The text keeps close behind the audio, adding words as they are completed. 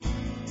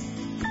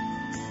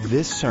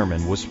This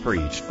sermon was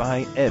preached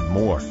by Ed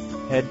Moore,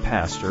 head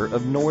pastor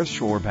of North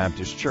Shore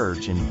Baptist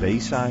Church in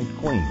Bayside,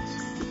 Queens.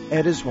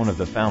 Ed is one of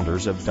the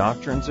founders of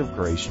Doctrines of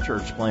Grace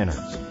Church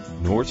Planters.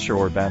 North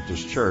Shore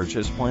Baptist Church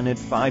has planted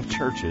 5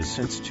 churches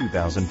since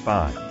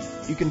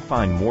 2005. You can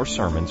find more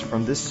sermons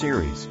from this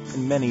series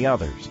and many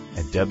others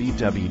at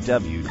www.ns-bc.org.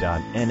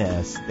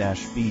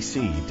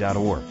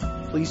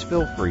 Please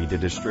feel free to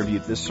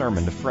distribute this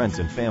sermon to friends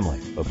and family,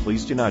 but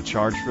please do not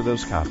charge for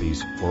those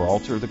copies or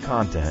alter the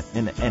content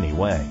in any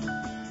way.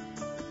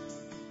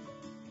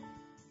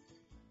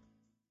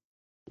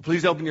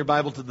 Please open your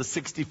Bible to the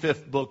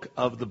 65th book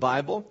of the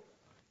Bible.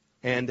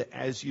 And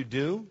as you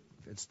do,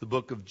 it's the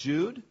book of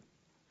Jude.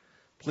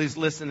 Please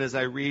listen as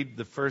I read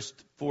the first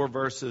 4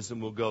 verses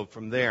and we'll go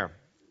from there.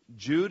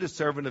 Jude, a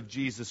servant of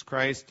Jesus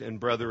Christ and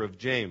brother of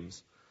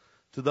James,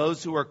 to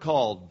those who are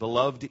called,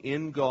 beloved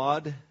in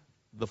God,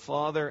 the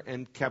Father,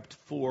 and kept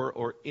for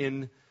or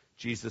in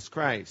Jesus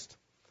Christ.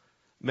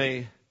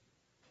 May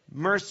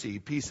mercy,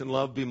 peace, and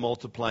love be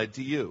multiplied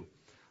to you.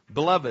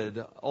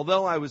 Beloved,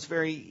 although I was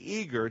very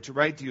eager to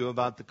write to you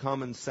about the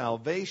common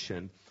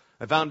salvation,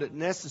 I found it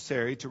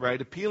necessary to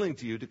write appealing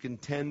to you to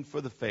contend for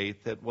the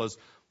faith that was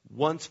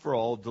once for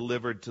all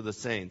delivered to the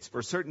saints.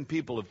 For certain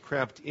people have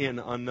crept in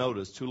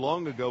unnoticed, who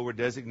long ago were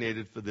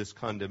designated for this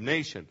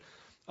condemnation.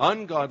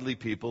 Ungodly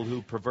people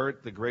who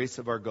pervert the grace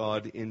of our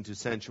God into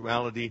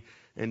sensuality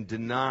and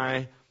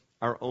deny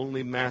our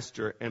only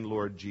Master and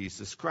Lord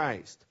Jesus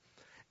Christ.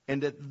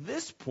 And at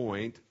this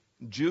point,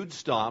 Jude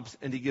stops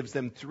and he gives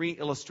them 3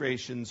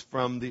 illustrations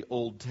from the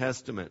Old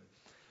Testament,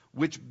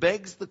 which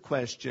begs the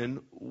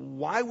question,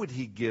 why would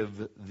he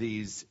give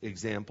these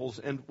examples,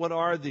 and what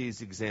are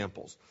these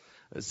examples?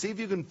 See if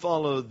you can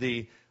follow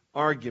the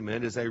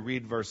argument as I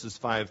read verses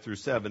 5 through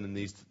 7 in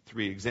these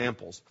 3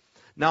 examples.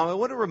 Now, I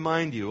want to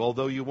remind you,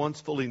 although you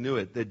once fully knew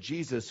it, that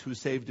Jesus, who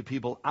saved a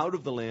people out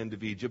of the land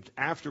of Egypt,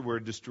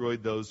 afterward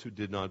destroyed those who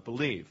did not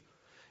believe.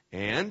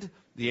 And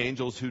the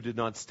angels who did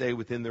not stay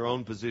within their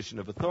own position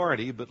of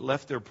authority, but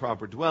left their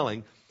proper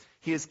dwelling,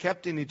 he has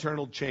kept in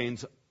eternal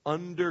chains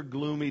under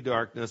gloomy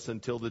darkness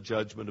until the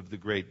judgment of the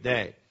great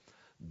day.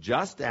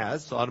 Just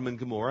as Sodom and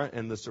Gomorrah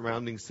and the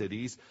surrounding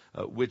cities,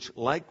 which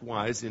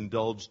likewise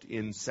indulged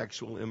in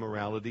sexual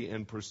immorality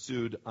and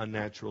pursued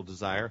unnatural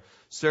desire,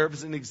 serve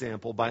as an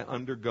example by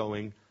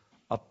undergoing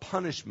a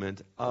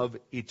punishment of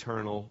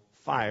eternal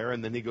fire.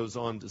 And then he goes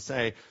on to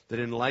say that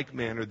in like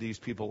manner these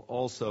people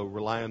also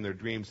rely on their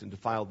dreams and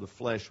defile the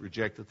flesh,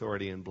 reject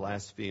authority, and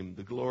blaspheme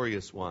the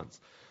glorious ones.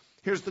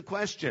 Here's the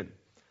question.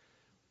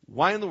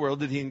 Why in the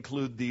world did he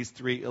include these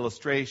 3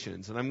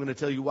 illustrations? And I'm going to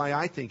tell you why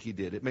I think he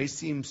did. It may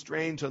seem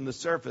strange on the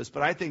surface,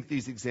 but I think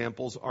these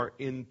examples are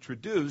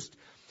introduced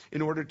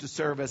in order to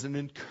serve as an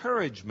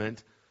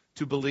encouragement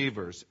to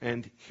believers.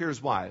 And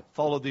here's why.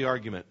 Follow the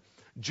argument.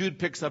 Jude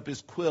picks up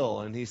his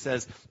quill and he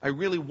says, I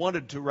really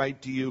wanted to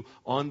write to you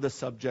on the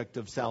subject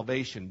of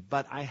salvation,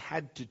 but I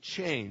had to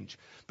change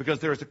because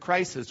there is a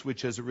crisis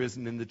which has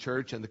arisen in the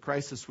church, and the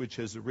crisis which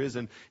has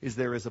arisen is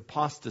there is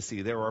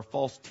apostasy. There are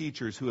false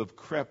teachers who have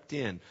crept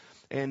in,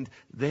 and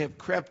they have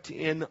crept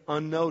in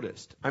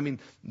unnoticed. I mean,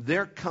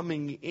 their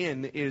coming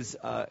in is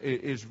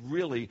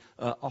really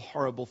a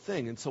horrible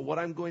thing. And so what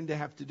I'm going to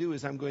have to do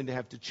is I'm going to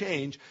have to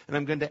change, and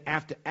I'm going to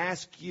have to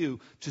ask you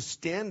to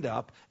stand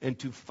up and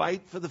to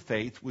fight for the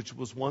faith which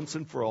was once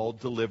and for all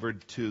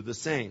delivered to the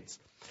saints.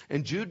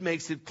 And Jude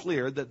makes it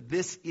clear that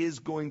this is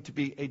going to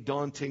be a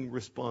daunting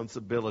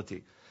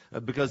responsibility.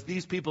 Because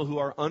these people who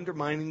are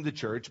undermining the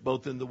church,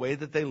 both in the way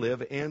that they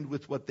live and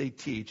with what they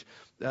teach,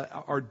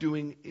 are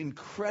doing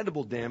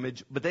incredible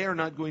damage, but they are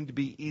not going to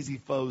be easy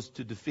foes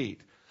to defeat.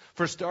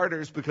 For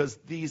starters, because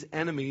these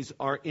enemies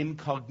are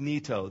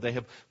incognito. They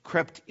have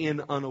crept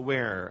in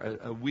unaware.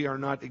 We are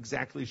not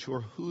exactly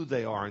sure who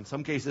they are. In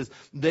some cases,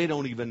 they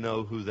don't even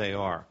know who they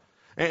are.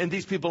 And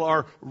these people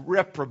are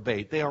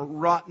reprobate. They are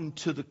rotten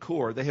to the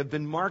core. They have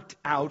been marked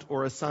out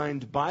or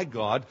assigned by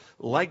God,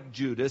 like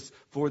Judas,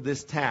 for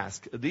this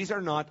task. These are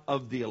not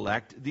of the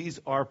elect. These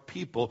are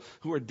people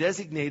who are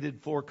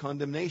designated for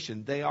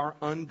condemnation. They are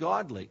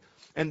ungodly.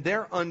 And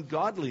their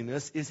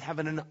ungodliness is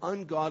having an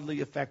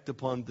ungodly effect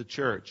upon the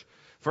church.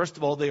 First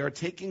of all, they are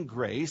taking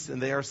grace, and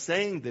they are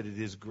saying that it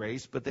is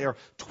grace, but they are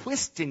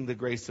twisting the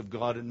grace of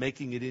God and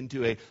making it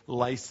into a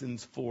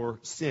license for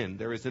sin.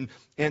 There is an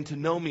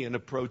antinomian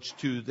approach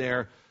to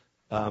their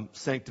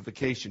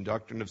sanctification,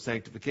 doctrine of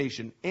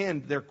sanctification,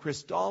 and their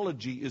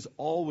Christology is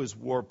always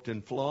warped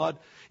and flawed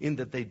in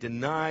that they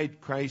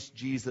denied Christ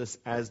Jesus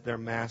as their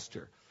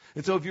master.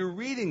 And so if you're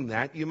reading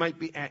that, you might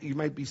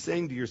be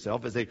saying to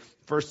yourself as a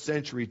first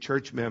century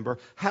church member,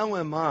 how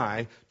am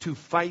I to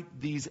fight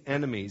these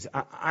enemies?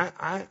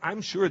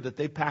 I'm sure that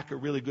they pack a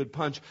really good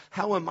punch.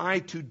 How am I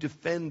to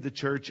defend the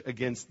church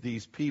against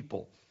these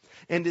people?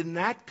 And in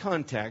that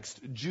context,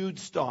 Jude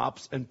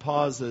stops and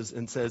pauses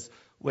and says,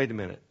 wait a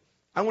minute.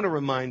 I want to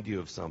remind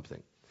you of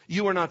something.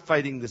 You are not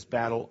fighting this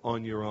battle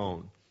on your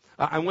own.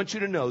 I want you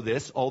to know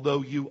this,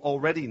 although you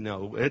already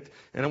know it.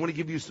 And I want to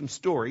give you some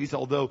stories,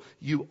 although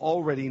you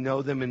already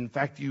know them. In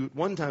fact, you at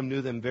one time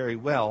knew them very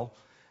well.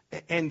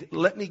 And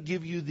let me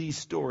give you these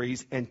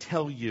stories and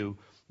tell you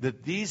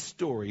that these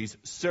stories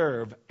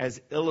serve as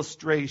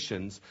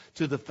illustrations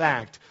to the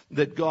fact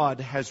that God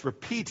has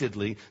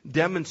repeatedly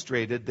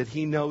demonstrated that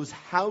he knows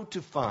how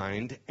to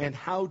find and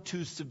how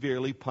to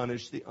severely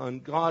punish the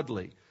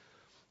ungodly.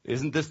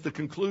 Isn't this the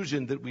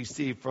conclusion that we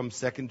see from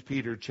 2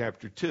 Peter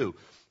chapter 2?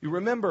 You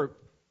remember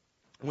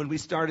when we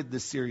started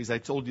this series, I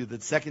told you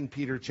that 2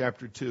 Peter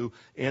chapter 2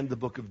 and the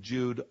book of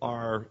Jude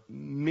are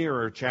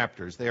mirror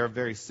chapters. They are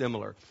very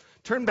similar.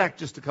 Turn back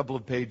just a couple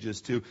of pages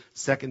to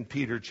 2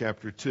 Peter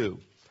chapter 2.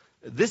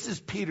 This is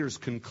Peter's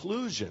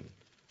conclusion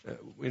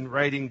in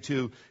writing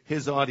to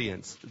his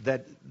audience,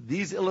 that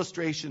these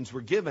illustrations were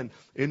given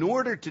in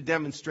order to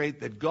demonstrate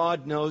that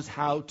God knows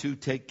how to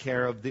take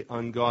care of the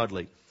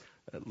ungodly.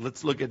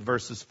 Let's look at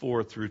verses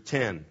 4 through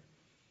 10.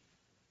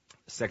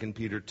 2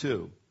 Peter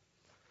 2.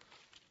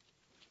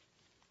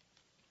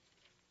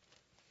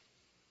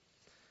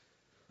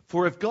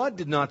 For if God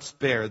did not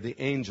spare the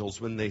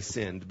angels when they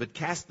sinned, but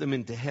cast them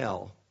into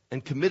hell,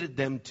 and committed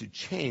them to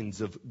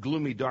chains of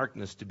gloomy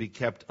darkness to be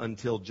kept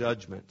until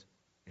judgment.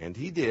 And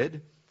he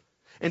did.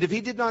 And if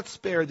he did not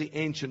spare the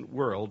ancient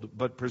world,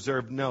 but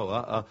preserved Noah,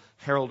 a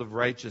herald of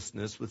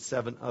righteousness, with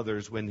 7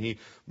 others, when he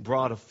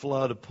brought a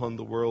flood upon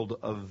the world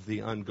of the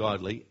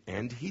ungodly,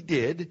 and he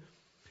did.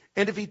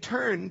 And if he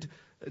turning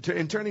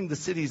the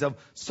cities of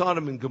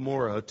Sodom and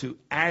Gomorrah to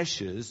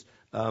ashes,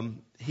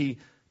 he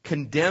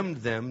condemned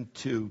them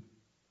to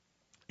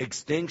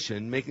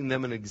extinction, making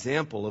them an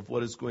example of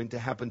what is going to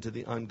happen to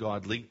the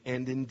ungodly,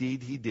 and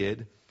indeed he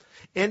did.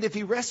 And if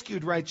he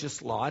rescued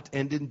righteous Lot,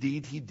 and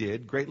indeed he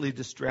did, greatly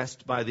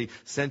distressed by the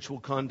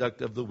sensual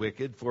conduct of the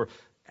wicked, for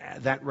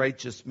that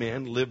righteous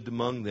man lived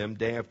among them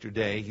day after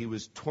day. He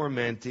was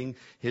tormenting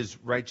his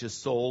righteous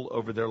soul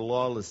over their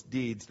lawless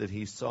deeds that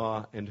he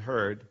saw and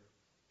heard.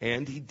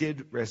 And he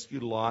did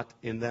rescue Lot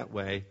in that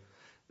way.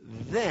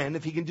 Then,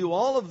 if he can do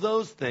all of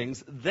those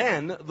things,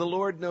 then the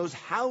Lord knows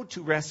how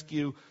to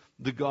rescue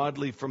the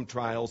godly from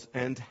trials,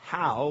 and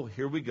how,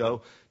 here we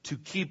go, to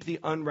keep the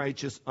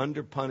unrighteous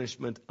under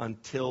punishment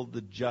until the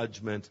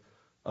judgment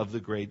of the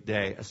great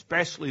day,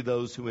 especially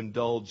those who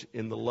indulge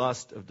in the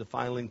lust of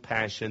defiling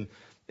passion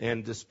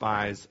and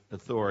despise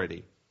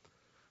authority.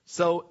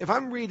 So if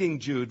I'm reading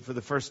Jude for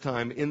the first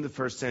time in the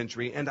first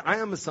century, and I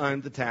am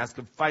assigned the task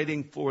of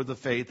fighting for the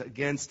faith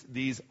against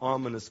these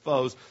ominous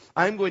foes,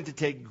 I'm going to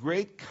take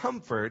great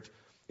comfort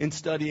in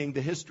studying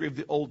the history of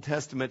the Old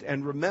Testament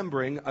and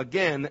remembering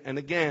again and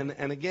again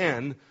and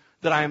again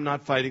that I am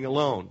not fighting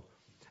alone.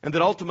 And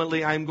that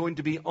ultimately I am going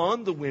to be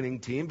on the winning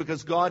team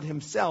because God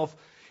himself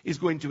is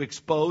going to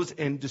expose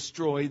and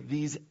destroy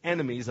these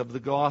enemies of the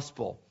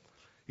gospel.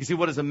 You see,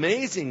 what is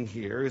amazing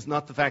here is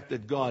not the fact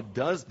that God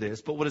does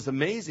this, but what is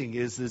amazing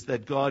is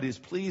that God is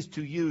pleased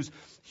to use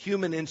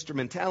human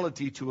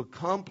instrumentality to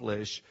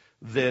accomplish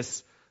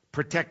this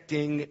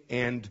protecting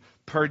and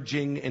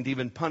purging and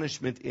even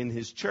punishment in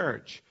his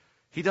church.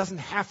 He doesn't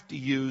have to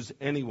use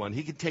anyone.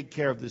 He can take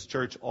care of this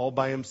church all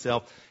by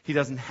himself. He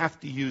doesn't have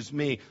to use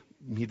me.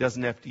 He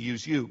doesn't have to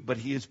use you. But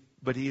he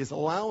is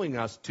allowing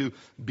us to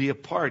be a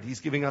part.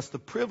 He's giving us the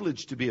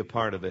privilege to be a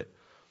part of it.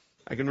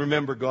 I can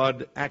remember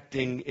God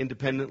acting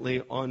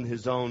independently on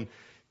his own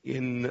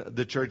in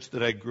the church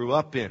that I grew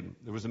up in.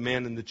 There was a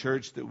man in the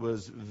church that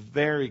was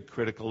very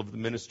critical of the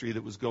ministry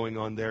that was going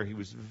on there. He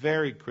was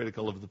very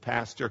critical of the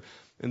pastor.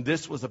 And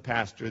this was a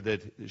pastor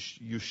that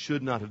you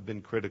should not have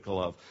been critical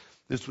of.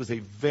 This was a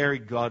very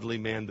godly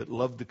man that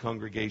loved the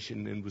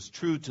congregation and was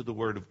true to the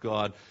Word of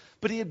God.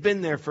 But he had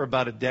been there for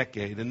about a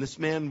decade. And this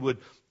man would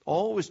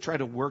always try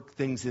to work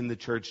things in the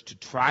church to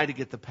try to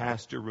get the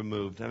pastor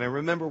removed. And I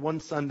remember one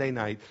Sunday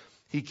night,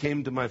 he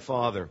came to my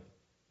father.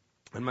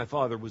 And my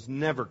father was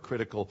never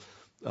critical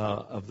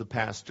of the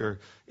pastor.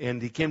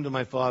 And he came to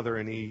my father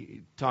and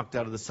he talked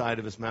out of the side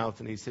of his mouth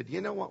and he said, "You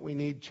know what we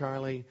need,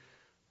 Charlie?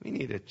 We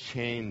need a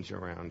change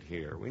around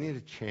here. We need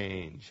a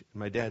change." And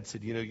my dad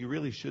said, "You know, you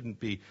really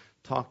shouldn't be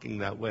talking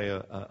that way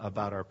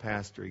about our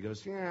pastor." He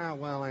goes, "Yeah,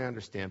 well, I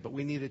understand, but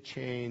we need a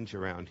change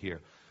around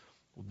here."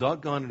 Well,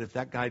 doggone it if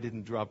that guy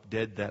didn't drop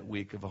dead that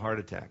week of a heart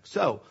attack.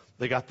 So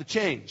they got the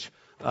change.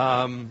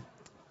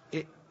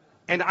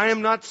 And I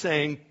am not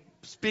saying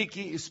speak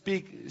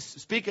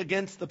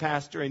against the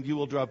pastor and you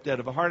will drop dead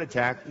of a heart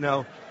attack.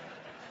 No,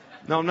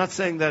 I'm not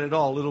saying that at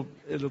all.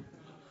 It'll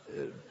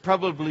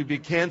probably be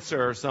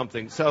cancer or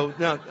something. So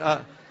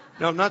no,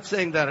 I'm not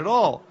saying that at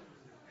all.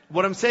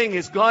 What I'm saying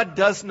is God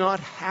does not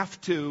have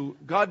to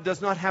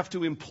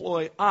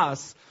employ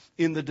us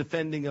in the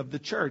defending of the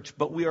church,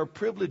 but we are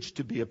privileged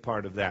to be a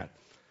part of that.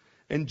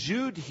 And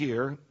Jude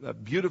here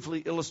beautifully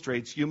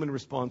illustrates human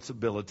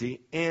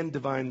responsibility and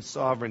divine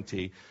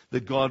sovereignty,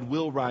 that God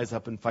will rise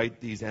up and fight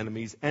these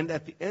enemies. And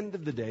at the end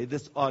of the day,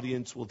 this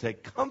audience will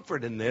take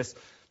comfort in this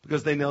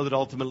because they know that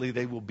ultimately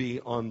they will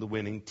be on the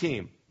winning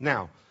team.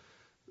 Now,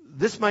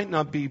 this might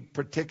not be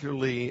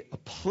particularly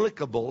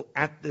applicable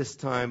at this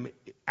time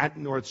at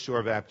North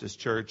Shore Baptist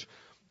Church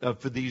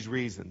for these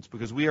reasons,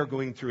 because we are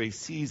going through a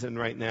season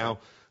right now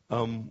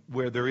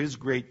where there is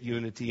great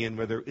unity and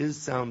where there is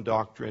sound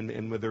doctrine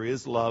and where there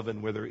is love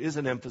and where there is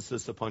an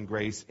emphasis upon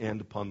grace and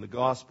upon the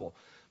gospel.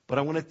 But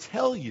I want to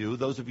tell you,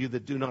 those of you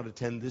that do not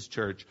attend this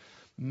church,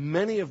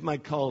 many of my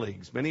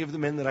colleagues, many of the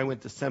men that I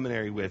went to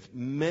seminary with,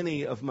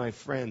 many of my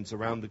friends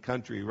around the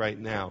country right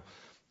now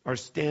are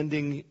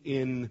standing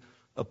in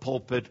a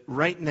pulpit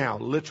right now,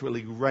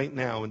 literally right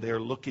now, and they are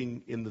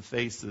looking in the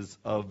faces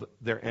of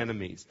their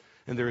enemies.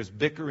 And there is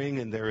bickering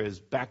and there is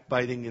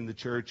backbiting in the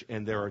church,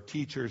 and there are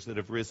teachers that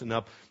have risen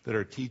up that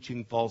are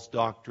teaching false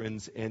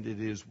doctrines, and it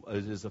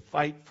is a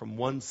fight from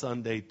one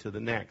Sunday to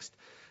the next.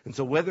 And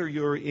so whether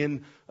you're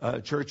in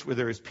a church where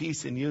there is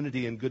peace and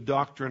unity and good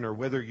doctrine, or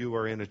whether you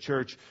are in a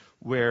church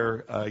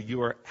where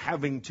you are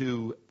having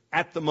to,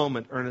 at the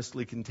moment,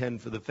 earnestly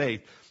contend for the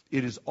faith,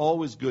 it is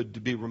always good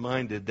to be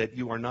reminded that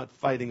you are not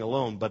fighting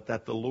alone, but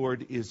that the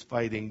Lord is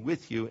fighting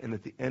with you, and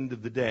at the end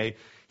of the day,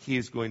 He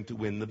is going to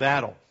win the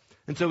battle.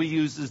 And so He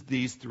uses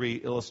these three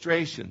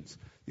illustrations.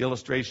 The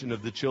illustration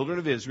of the children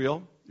of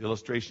Israel, the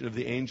illustration of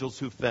the angels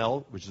who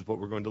fell, which is what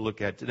we're going to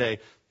look at today,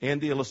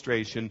 and the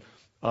illustration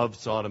of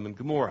Sodom and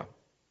Gomorrah.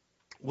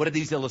 What do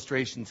these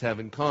illustrations have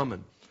in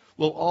common?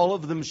 Well, all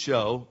of them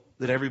show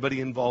that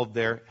everybody involved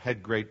there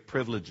had great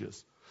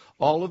privileges.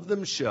 All of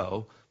them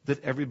show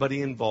that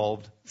everybody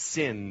involved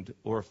sinned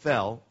or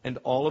fell, and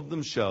all of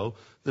them show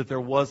that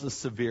there was a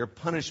severe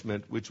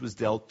punishment which was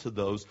dealt to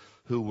those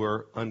who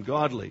were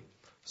ungodly.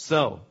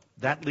 So,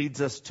 that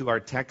leads us to our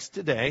text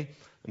today.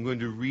 I'm going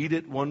to read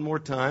it one more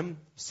time,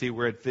 see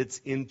where it fits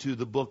into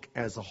the book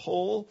as a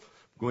whole.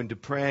 I'm going to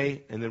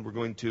pray, and then we're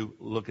going to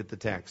look at the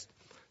text.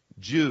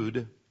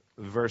 Jude,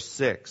 verse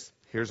 6.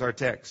 Here's our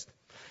text.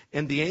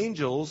 And the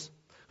angels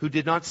who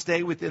did not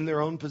stay within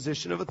their own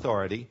position of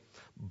authority,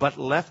 but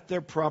left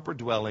their proper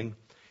dwelling,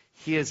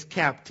 He has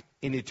kept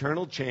in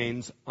eternal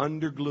chains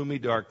under gloomy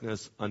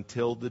darkness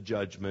until the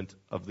judgment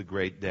of the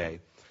great day.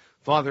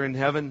 Father in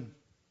heaven,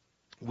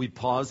 we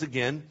pause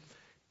again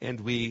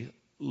and we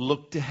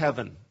look to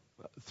heaven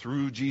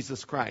through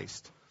Jesus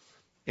Christ.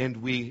 And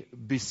we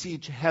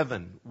beseech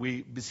heaven,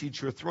 we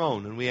beseech your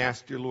throne, and we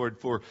ask, dear Lord,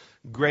 for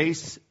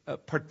grace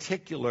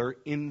particular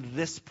in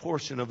this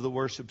portion of the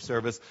worship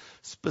service,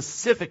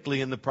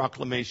 specifically in the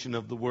proclamation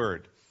of the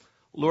word.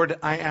 Lord,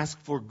 I ask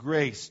for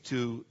grace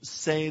to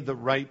say the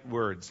right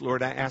words.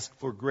 Lord, I ask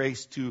for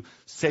grace to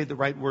say the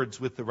right words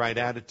with the right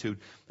attitude.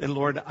 And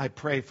Lord, I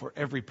pray for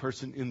every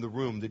person in the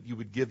room that you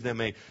would give them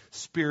a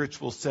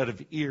spiritual set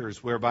of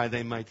ears whereby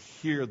they might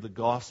hear the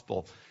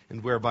gospel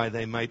and whereby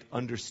they might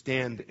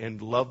understand and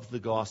love the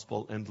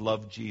gospel and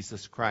love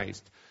Jesus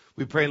Christ.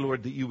 We pray,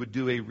 Lord, that you would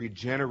do a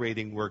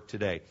regenerating work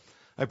today.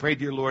 I pray,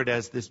 dear Lord,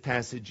 as this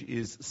passage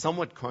is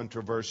somewhat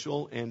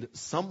controversial and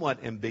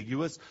somewhat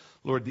ambiguous,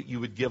 Lord, that you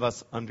would give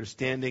us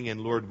understanding, and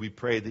Lord, we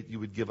pray that you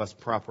would give us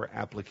proper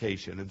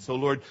application. And so,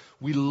 Lord,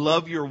 we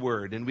love your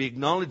word, and we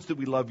acknowledge that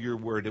we love your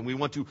word, and we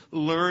want to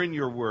learn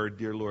your word,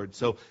 dear Lord.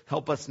 So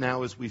help us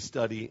now as we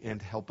study,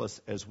 and help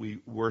us as we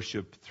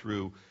worship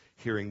through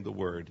hearing the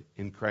word.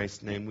 In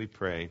Christ's name we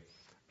pray.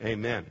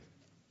 Amen.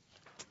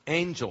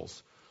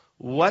 Angels.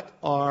 What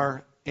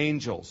are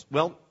angels?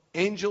 Well,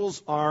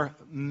 angels are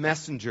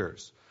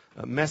messengers,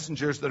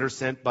 messengers that are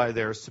sent by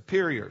their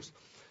superiors.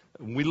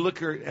 When we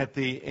look at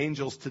the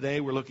angels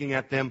today, we're looking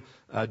at them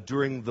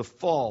during the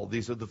fall.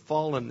 These are the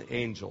fallen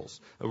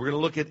angels. We're going to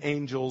look at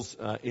angels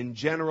in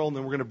general, and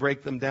then we're going to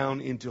break them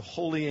down into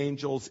holy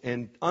angels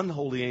and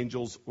unholy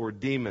angels or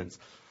demons.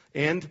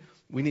 And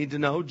we need to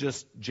know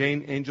just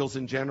angels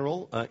in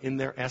general, in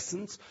their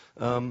essence,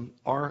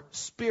 are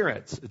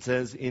spirits. It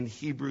says in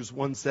Hebrews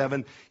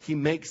 1:7, He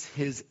makes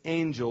His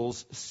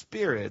angels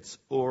spirits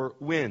or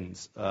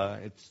winds.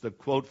 It's the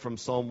quote from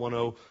Psalm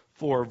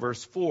 104,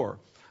 verse 4.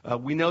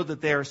 We know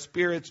that they are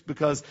spirits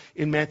because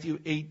in Matthew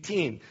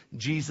 18,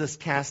 Jesus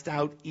cast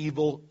out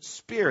evil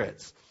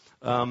spirits.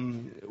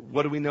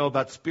 What do we know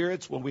about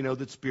spirits? Well, we know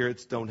that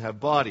spirits don't have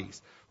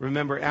bodies.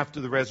 Remember,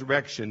 after the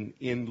resurrection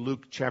in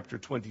Luke chapter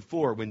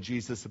 24, when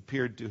Jesus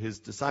appeared to His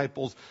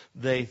disciples,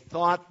 they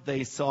thought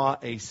they saw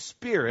a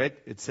spirit,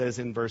 it says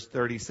in verse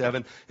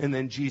 37, and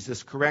then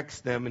Jesus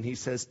corrects them and He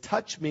says,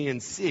 touch me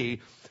and see,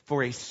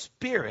 for a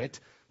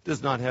spirit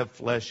does not have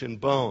flesh and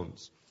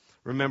bones.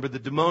 Remember the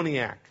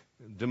demoniac.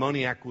 The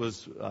demoniac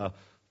was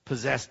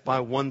possessed by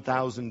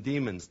 1,000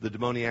 demons, the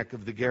demoniac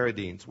of the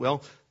Gadarenes.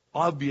 Well,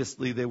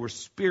 obviously, they were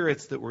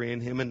spirits that were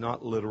in him and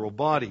not literal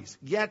bodies.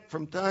 Yet,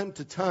 from time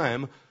to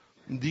time,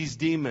 these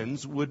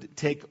demons would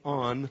take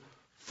on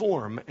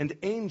form, and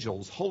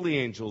angels, holy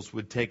angels,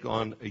 would take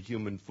on a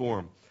human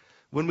form.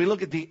 When we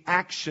look at the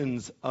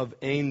actions of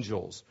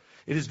angels,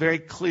 it is very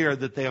clear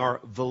that they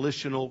are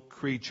volitional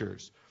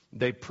creatures.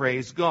 They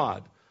praise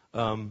God.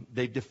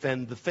 They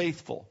defend the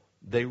faithful.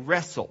 They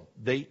wrestle.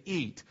 They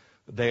eat.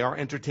 They are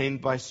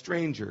entertained by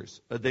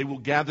strangers. They will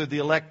gather the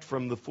elect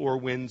from the four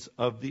winds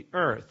of the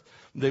earth.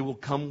 They will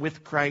come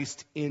with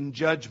Christ in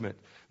judgment.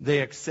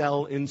 They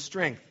excel in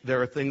strength.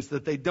 There are things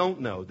that they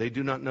don't know. They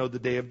do not know the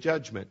day of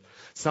judgment.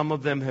 Some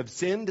of them have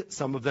sinned.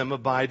 Some of them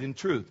abide in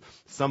truth.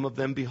 Some of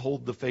them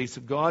behold the face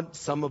of God.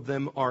 Some of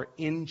them are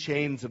in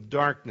chains of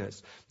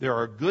darkness. There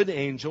are good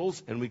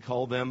angels, and we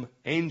call them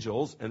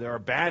angels, and there are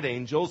bad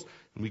angels,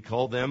 and we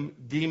call them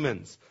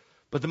demons.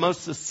 But the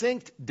most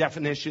succinct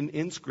definition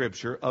in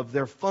Scripture of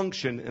their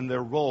function and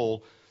their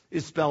role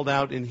is spelled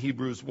out in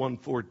Hebrews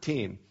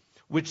 1:14,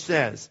 which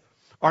says,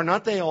 "Are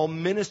not they all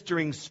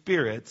ministering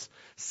spirits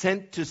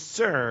sent to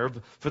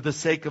serve for the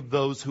sake of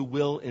those who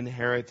will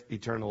inherit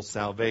eternal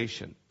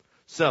salvation?"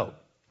 So,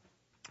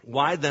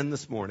 why then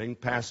this morning,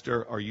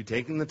 Pastor, are you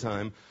taking the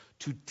time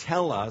to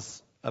tell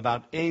us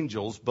about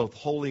angels, both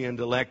holy and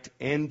elect,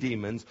 and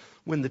demons,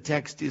 when the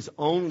text is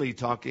only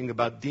talking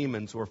about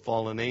demons or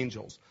fallen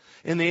angels?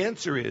 And the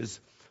answer is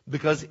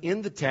because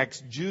in the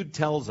text, Jude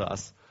tells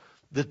us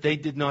that they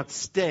did not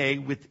stay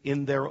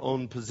within their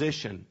own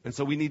position. And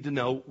so we need to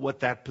know what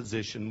that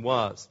position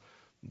was.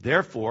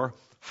 Therefore,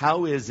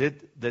 how is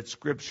it that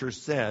Scripture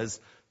says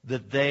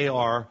that they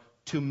are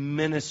to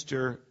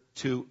minister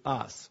to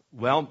us?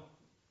 Well,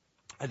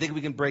 I think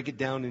we can break it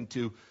down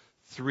into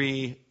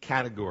three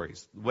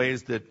categories,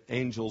 ways that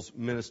angels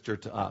minister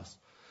to us.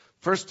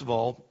 First of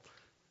all,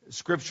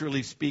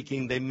 scripturally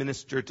speaking, they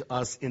minister to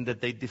us in that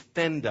they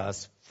defend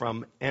us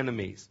from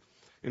enemies.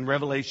 In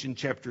Revelation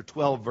chapter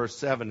 12, verse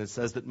 7, it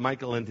says that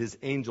Michael and his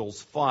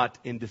angels fought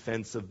in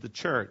defense of the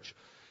church.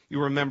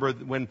 You remember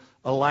when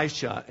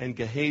Elisha and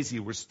Gehazi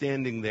were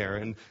standing there,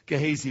 and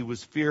Gehazi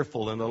was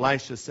fearful, and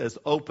Elisha says,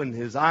 "Open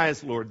his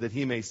eyes, Lord, that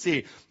he may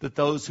see that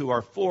those who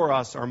are for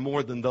us are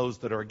more than those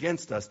that are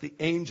against us." The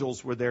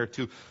angels were there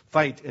to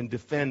fight and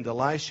defend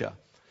Elisha.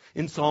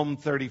 In Psalm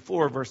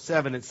 34, verse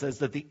 7, it says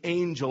that the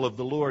angel of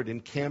the Lord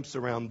encamps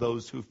around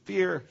those who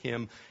fear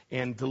him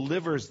and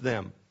delivers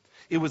them.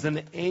 It was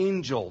an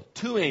angel,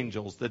 two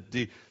angels, that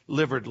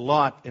delivered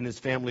Lot and his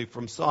family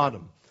from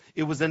Sodom.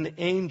 It was an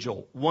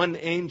angel, one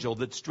angel,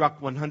 that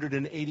struck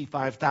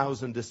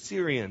 185,000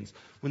 Assyrians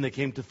when they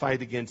came to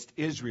fight against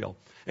Israel.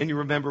 And you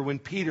remember when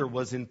Peter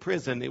was in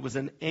prison, it was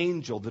an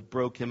angel that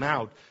broke him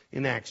out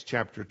in Acts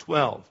chapter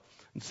 12.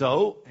 And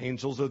so,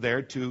 angels are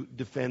there to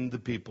defend the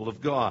people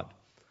of God.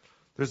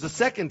 There's a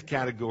second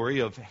category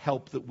of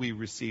help that we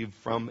receive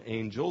from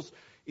angels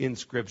in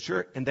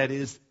Scripture, and that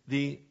is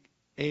the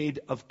aid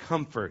of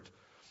comfort.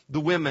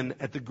 The women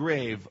at the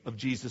grave of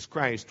Jesus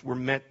Christ were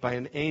met by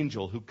an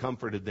angel who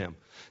comforted them.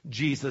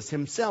 Jesus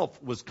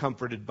himself was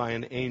comforted by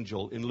an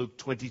angel in Luke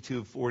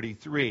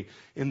 22:43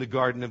 in the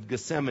Garden of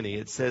Gethsemane.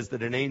 It says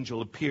that an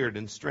angel appeared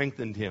and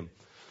strengthened him.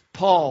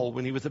 Paul,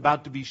 when he was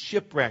about to be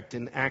shipwrecked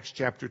in Acts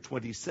chapter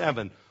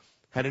 27,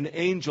 had an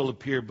angel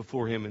appear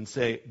before him and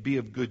say, "Be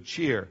of good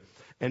cheer."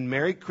 And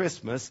Merry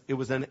Christmas, it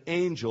was an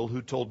angel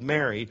who told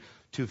Mary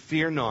to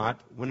fear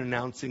not when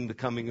announcing the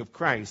coming of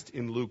Christ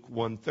in Luke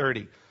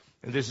 1:30.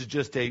 And this is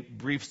just a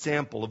brief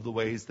sample of the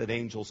ways that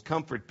angels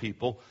comfort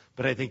people,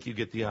 but I think you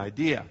get the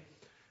idea.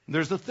 And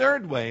there's a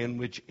third way in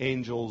which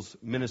angels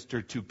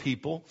minister to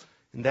people,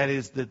 and that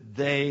is that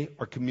they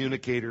are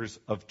communicators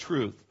of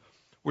truth.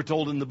 We're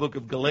told in the book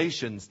of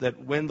Galatians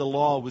that when the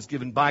law was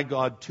given by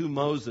God to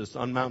Moses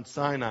on Mount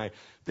Sinai,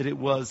 that it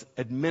was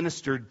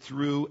administered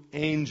through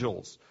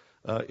angels.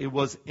 It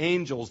was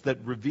angels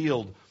that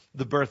revealed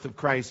the birth of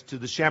Christ to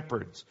the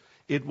shepherds.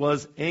 It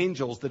was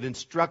angels that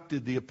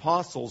instructed the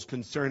apostles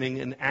concerning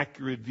an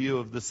accurate view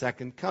of the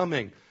second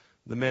coming.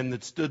 The men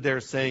that stood there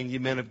saying, "Ye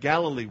men of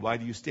Galilee, why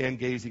do you stand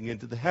gazing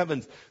into the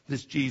heavens?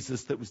 This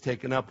Jesus that was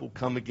taken up will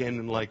come again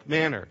in like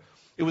manner."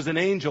 It was an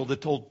angel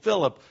that told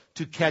Philip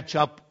to catch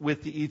up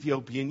with the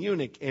Ethiopian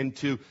eunuch and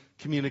to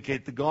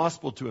communicate the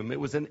gospel to him. It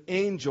was an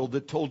angel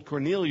that told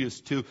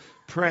Cornelius to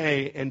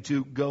pray and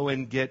to go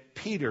and get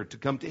Peter to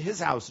come to his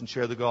house and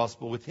share the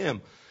gospel with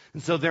him.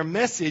 And so their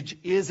message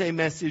is a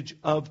message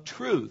of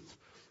truth.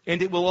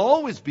 And it will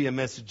always be a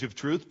message of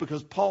truth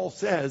because Paul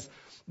says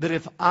that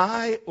if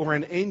I or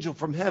an angel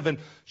from heaven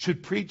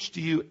should preach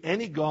to you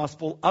any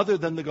gospel other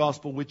than the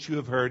gospel which you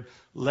have heard,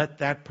 let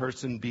that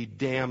person be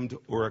damned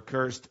or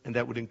accursed, and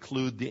that would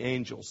include the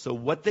angels. So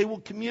what they will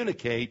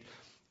communicate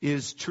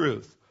is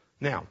truth.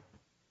 Now,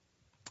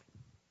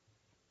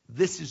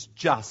 this is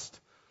just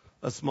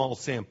a small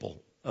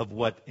sample of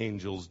what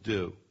angels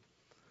do.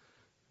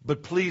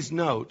 But please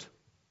note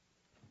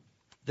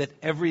that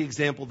every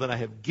example that I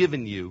have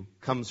given you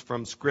comes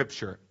from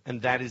Scripture,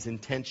 and that is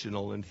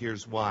intentional, and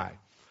here's why.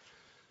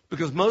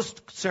 Because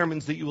most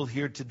sermons that you will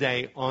hear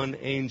today on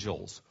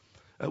angels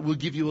will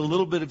give you a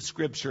little bit of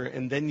Scripture,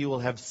 and then you will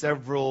have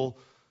several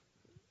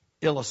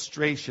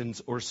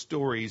illustrations or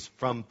stories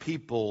from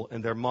people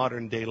in their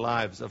modern day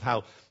lives of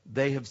how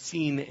they have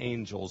seen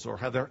angels, or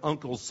how their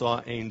uncles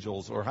saw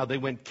angels, or how they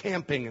went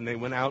camping and they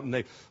went out and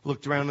they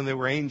looked around and there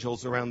were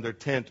angels around their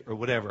tent or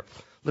whatever.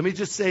 Let me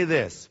just say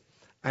this.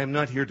 I am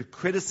not here to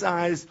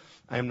criticize.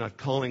 I am not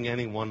calling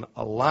anyone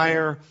a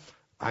liar.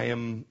 I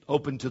am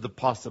open to the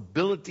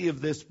possibility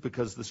of this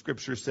because the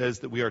Scripture says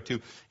that we are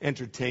to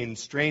entertain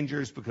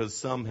strangers because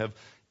some have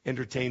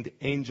entertained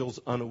angels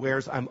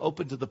unawares. I'm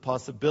open to the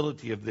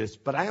possibility of this,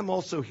 but I am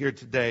also here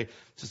today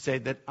to say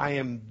that I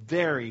am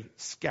very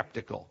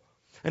skeptical.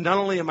 And not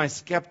only am I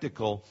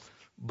skeptical,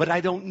 but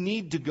I don't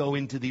need to go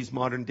into these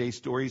modern day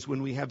stories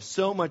when we have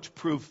so much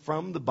proof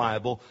from the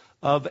Bible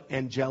of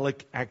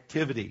angelic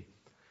activity.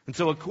 And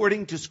so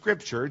according to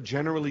Scripture,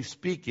 generally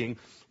speaking,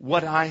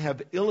 what I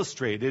have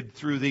illustrated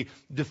through the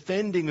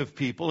defending of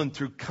people and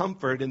through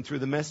comfort and through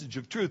the message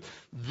of truth,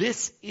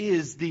 this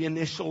is the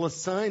initial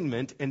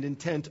assignment and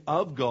intent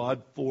of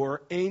God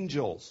for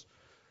angels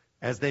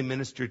as they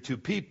minister to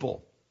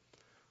people.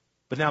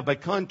 But now, by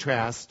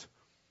contrast,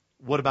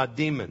 what about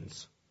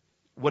demons?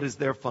 What is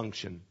their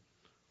function?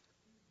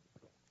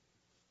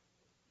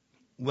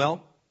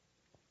 Well,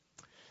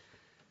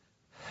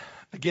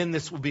 again,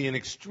 this will be an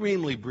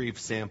extremely brief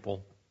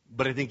sample,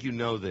 but I think you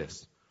know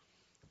this.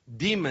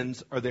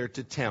 Demons are there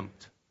to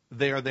tempt.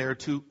 They are there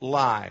to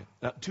lie,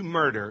 to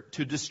murder,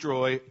 to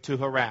destroy, to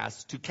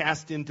harass, to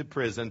cast into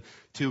prison,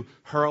 to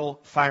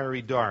hurl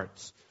fiery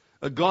darts.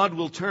 God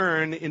will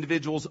turn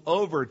individuals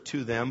over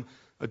to them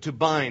to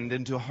bind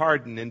and to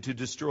harden and to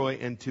destroy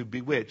and to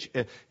bewitch.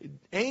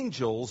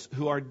 Angels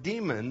who are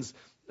demons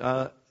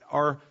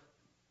are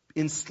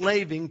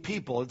enslaving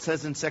people. It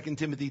says in 2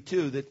 Timothy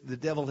 2 that the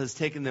devil has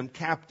taken them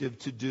captive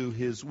to do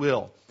his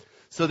will.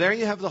 So there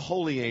you have the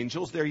holy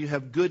angels. There you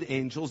have good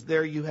angels.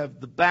 There you have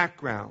the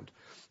background.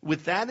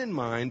 With that in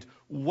mind,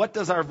 what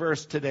does our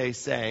verse today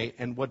say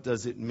and what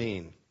does it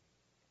mean?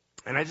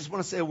 And I just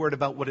want to say a word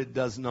about what it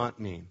does not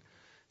mean.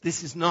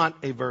 This is not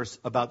a verse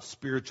about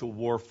spiritual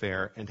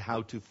warfare and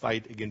how to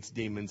fight against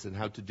demons and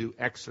how to do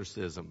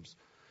exorcisms.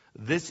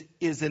 This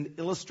is an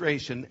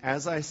illustration,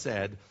 as I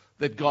said,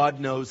 that God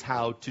knows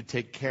how to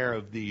take care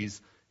of these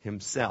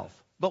himself.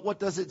 But what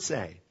does it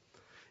say?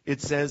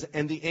 It says,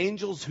 and the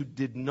angels who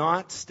did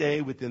not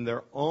stay within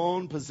their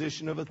own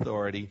position of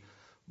authority,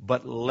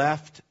 but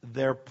left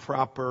their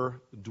proper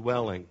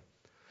dwelling.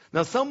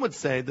 Now, some would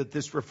say that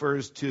this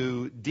refers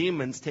to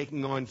demons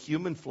taking on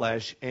human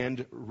flesh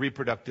and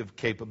reproductive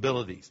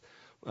capabilities.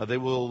 They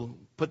will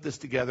put this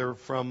together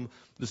from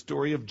the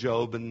story of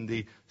Job and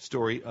the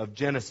story of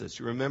Genesis.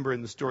 You remember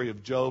in the story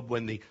of Job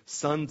when the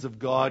sons of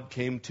God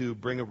came to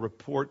bring a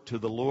report to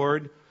the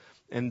Lord,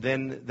 and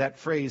then that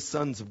phrase,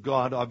 sons of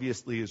God,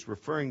 obviously is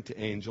referring to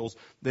angels.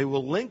 They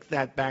will link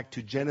that back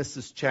to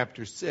Genesis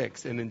chapter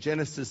 6. And in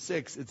Genesis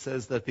 6, it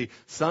says that the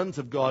sons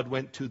of God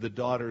went to the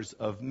daughters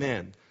of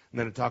men. And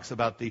then it talks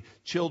about the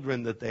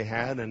children that they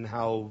had and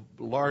how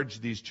large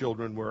these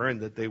children were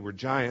and that they were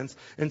giants.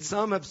 And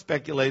some have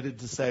speculated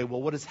to say,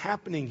 well, what is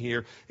happening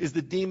here is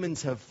the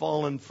demons have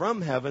fallen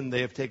from heaven.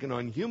 They have taken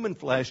on human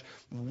flesh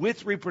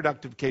with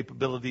reproductive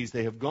capabilities.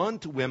 They have gone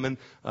to women.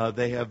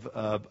 They have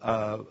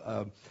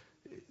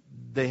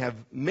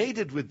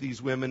mated with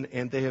these women,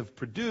 and they have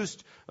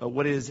produced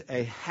what is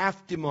a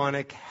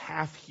half-demonic,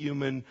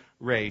 half-human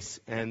race,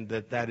 and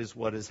that is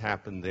what has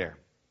happened there.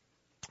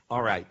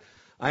 All right.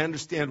 I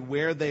understand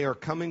where they are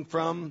coming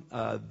from.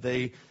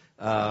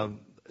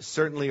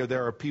 Certainly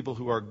there are people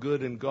who are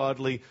good and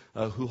godly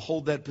who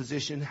hold that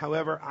position.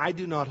 However, I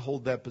do not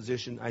hold that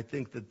position. I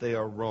think that they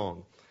are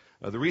wrong.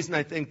 The reason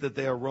I think that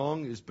they are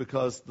wrong is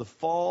because the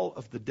fall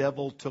of the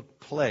devil took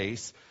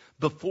place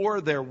before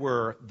there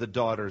were the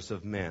daughters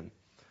of men.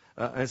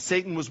 As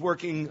Satan was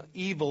working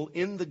evil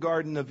in the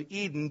Garden of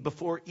Eden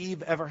before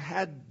Eve ever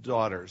had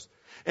daughters.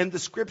 And the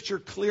Scripture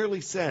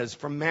clearly says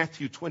from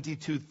Matthew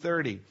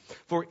 22:30,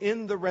 for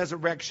in the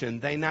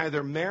resurrection they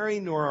neither marry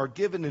nor are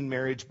given in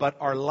marriage, but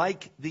are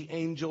like the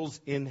angels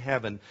in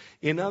heaven.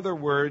 In other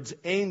words,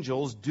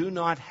 angels do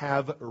not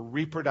have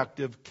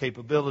reproductive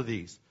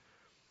capabilities.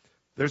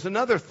 There's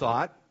another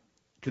thought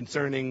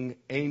concerning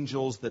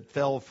angels that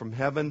fell from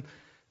heaven.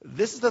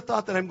 This is the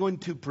thought that I'm going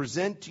to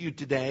present to you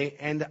today,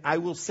 and I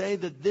will say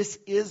that this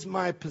is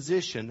my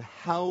position.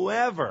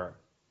 However,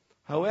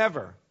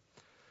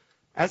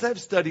 as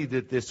I've studied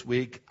it this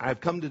week,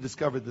 I've come to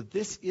discover that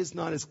this is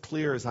not as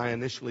clear as I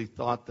initially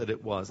thought that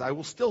it was. I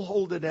will still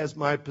hold it as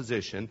my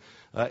position.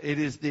 It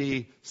is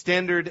the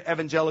standard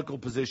evangelical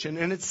position,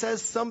 and it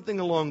says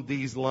something along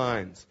these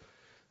lines.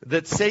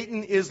 That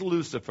Satan is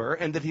Lucifer,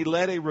 and that he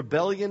led a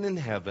rebellion in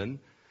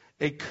heaven,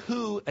 a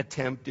coup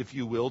attempt, if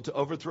you will, to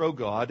overthrow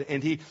God,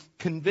 and he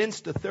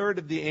convinced a third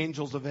of the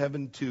angels of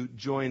heaven to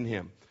join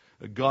him.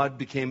 God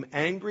became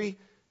angry,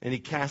 and he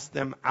cast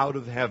them out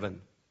of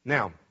heaven.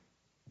 Now,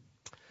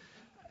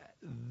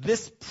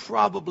 this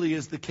probably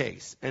is the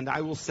case, and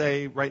I will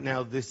say right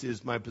now this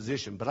is my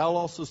position, but I'll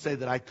also say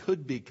that I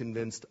could be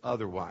convinced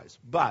otherwise.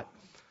 But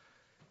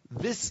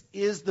this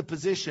is the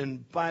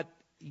position, but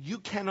you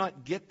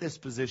cannot get this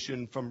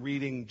position from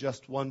reading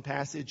just one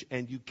passage,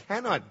 and you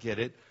cannot get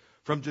it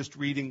from just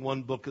reading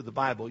one book of the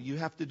Bible. You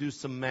have to do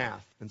some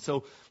math. And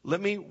so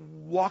let me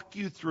walk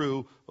you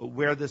through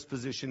where this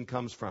position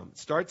comes from. It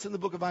starts in the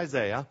book of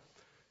Isaiah,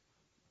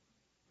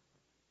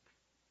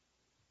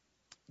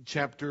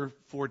 chapter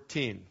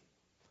 14.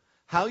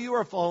 How you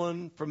are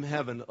fallen from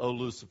heaven, O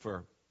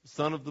Lucifer,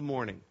 son of the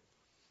morning.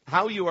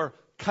 How you are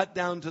cut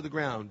down to the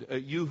ground,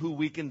 you who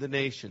weaken the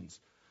nations.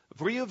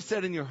 For you have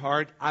said in your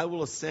heart, I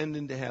will ascend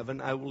into heaven.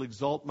 I will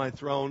exalt my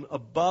throne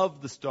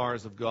above the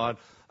stars of God.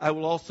 I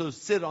will also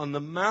sit on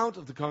the mount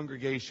of the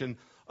congregation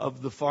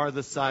of the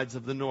farthest sides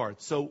of the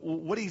north. So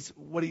what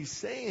he's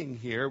saying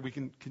here, we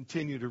can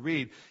continue to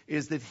read,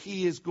 is that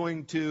he is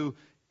going to,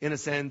 in a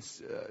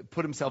sense,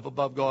 put himself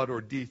above God or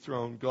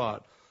dethrone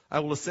God. I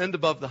will ascend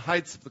above the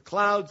heights of the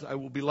clouds. I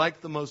will be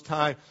like the Most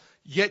High.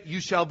 Yet you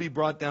shall be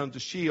brought down to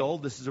Sheol.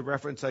 This is a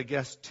reference, I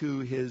guess, to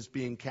his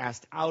being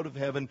cast out of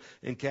heaven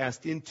and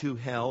cast into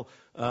hell,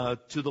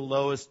 to the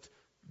lowest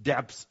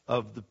depths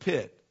of the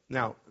pit.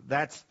 Now,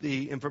 that's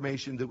the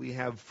information that we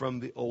have from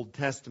the Old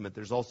Testament.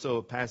 There's also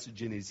a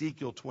passage in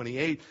Ezekiel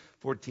 28,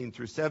 14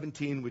 through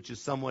 17, which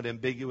is somewhat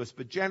ambiguous,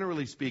 but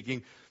generally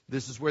speaking,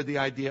 this is where the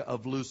idea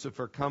of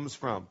Lucifer comes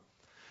from.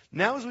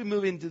 Now, as we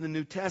move into the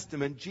New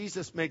Testament,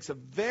 Jesus makes a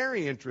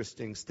very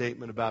interesting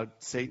statement about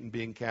Satan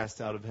being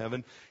cast out of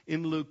heaven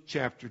in Luke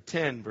chapter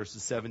 10,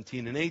 verses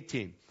 17 and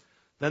 18.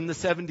 Then the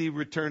 70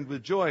 returned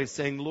with joy,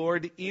 saying,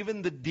 Lord,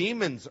 even the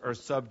demons are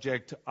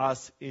subject to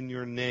us in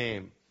your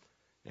name.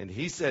 And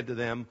he said to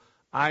them,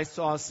 I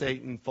saw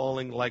Satan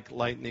falling like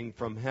lightning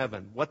from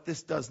heaven. What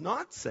this does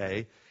not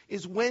say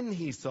is when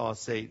he saw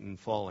Satan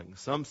falling.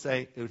 Some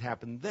say it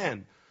happened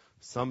then.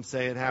 Some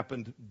say it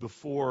happened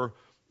before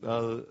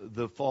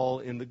the fall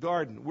in the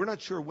garden. We're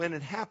not sure when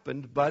it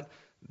happened, but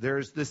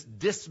there's this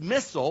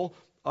dismissal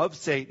of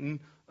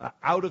Satan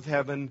out of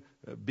heaven,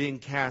 being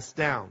cast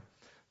down.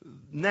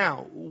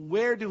 Now,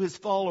 where do his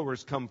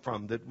followers come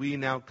from that we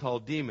now call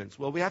demons?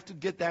 Well, we have to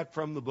get that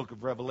from the book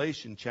of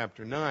Revelation,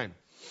 chapter 9,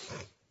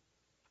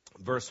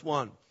 verse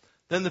 1.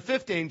 Then the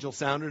fifth angel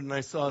sounded, and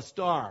I saw a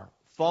star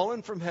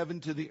fallen from heaven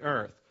to the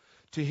earth.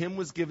 To him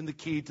was given the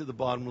key to the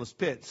bottomless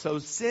pit. So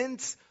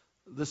since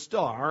the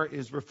star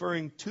is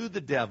referring to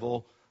the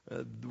devil,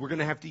 we're going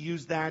to have to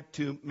use that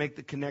to make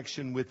the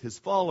connection with his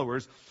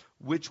followers,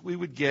 which we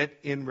would get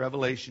in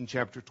Revelation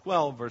chapter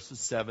 12, verses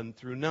 7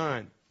 through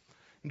 9.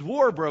 And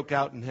war broke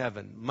out in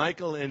heaven.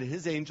 Michael and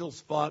his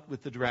angels fought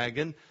with the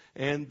dragon,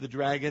 and the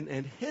dragon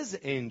and his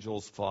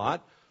angels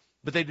fought,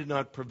 but they did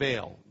not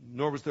prevail,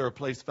 nor was there a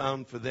place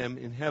found for them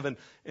in heaven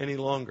any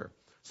longer.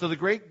 So the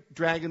great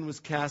dragon was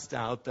cast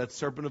out, that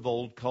serpent of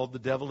old, called the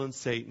devil and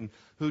Satan,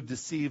 who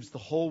deceives the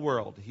whole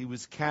world. He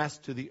was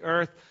cast to the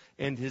earth,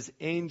 and his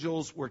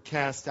angels were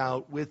cast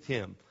out with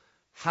him.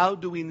 How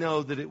do we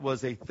know that it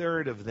was a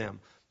third of them?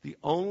 The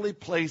only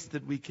place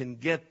that we can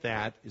get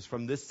that is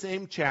from this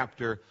same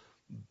chapter,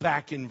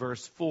 back in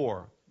verse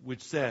 4,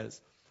 which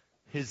says,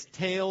 his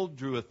tail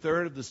drew a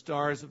third of the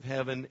stars of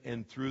heaven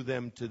and threw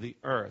them to the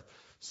earth.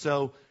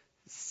 So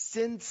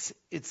since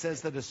it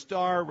says that a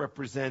star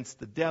represents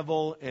the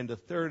devil and a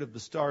third of the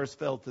stars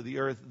fell to the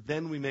earth,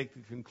 then we make the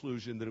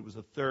conclusion that it was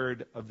a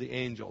third of the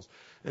angels.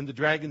 And the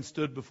dragon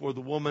stood before the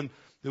woman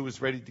who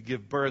was ready to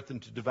give birth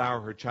and to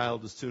devour her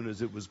child as soon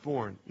as it was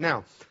born.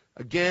 Now,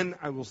 again,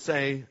 I will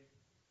say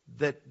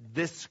that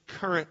this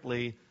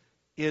currently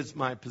is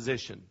my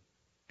position,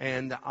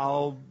 and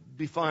I'll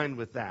be fine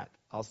with that.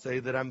 I'll say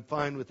that I'm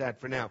fine with that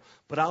for now.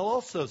 But I'll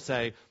also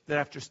say that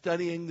after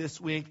studying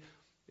this week,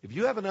 if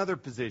you have another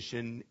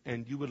position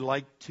and you would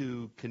like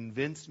to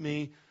convince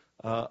me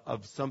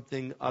of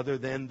something other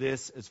than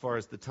this as far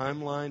as the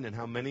timeline and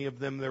how many of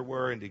them there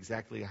were and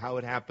exactly how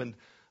it happened,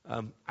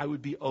 I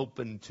would be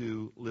open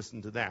to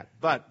listen to that.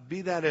 But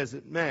be that as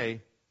it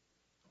may,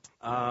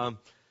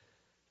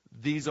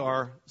 these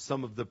are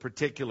some of the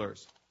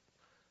particulars.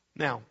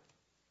 Now,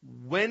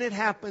 when it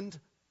happened,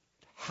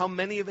 how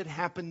many it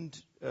happened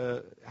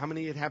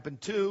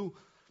to,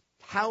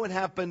 how it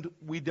happened,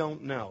 we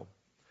don't know.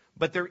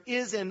 But there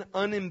is an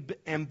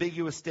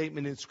unambiguous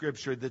statement in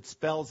Scripture that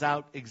spells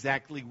out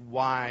exactly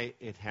why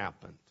it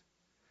happened.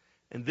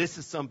 And this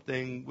is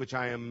something which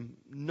I am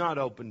not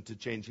open to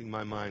changing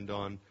my mind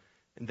on,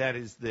 and that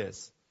is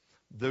this.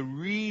 The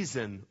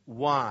reason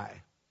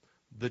why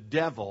the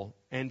devil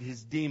and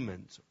his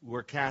demons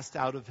were cast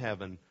out of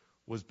heaven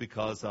was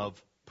because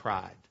of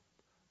pride.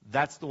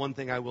 That's the one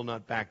thing I will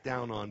not back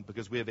down on,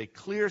 because we have a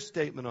clear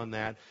statement on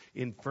that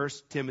in 1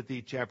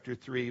 Timothy chapter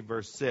 3,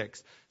 verse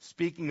 6,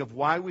 speaking of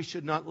why we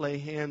should not lay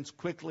hands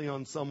quickly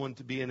on someone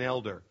to be an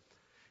elder.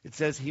 It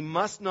says, he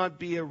must not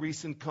be a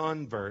recent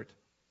convert,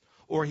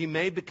 or he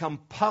may become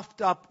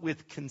puffed up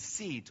with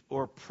conceit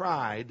or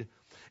pride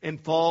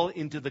and fall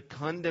into the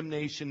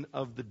condemnation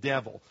of the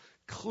devil.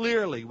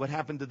 Clearly, what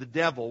happened to the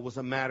devil was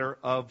a matter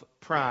of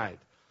pride.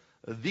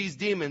 These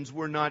demons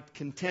were not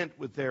content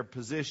with their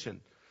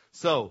position.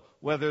 So,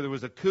 whether there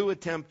was a coup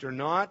attempt or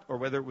not, or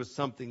whether it was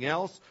something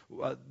else,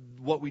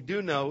 what we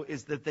do know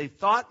is that they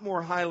thought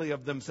more highly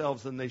of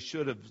themselves than they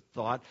should have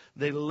thought.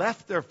 They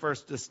left their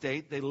first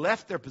estate. They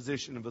left their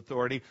position of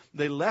authority.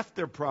 They left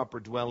their proper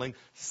dwelling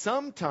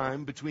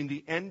sometime between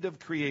the end of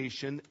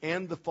creation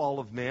and the fall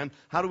of man.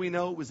 How do we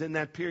know it was in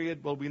that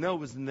period? Well, we know it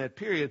was in that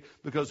period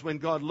because when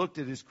God looked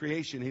at his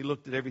creation, he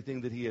looked at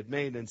everything that he had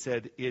made and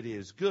said, it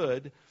is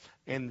good.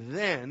 And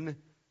then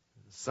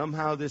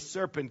somehow this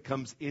serpent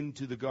comes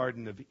into the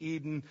Garden of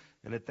Eden,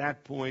 and at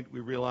that point we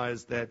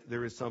realize that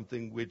there is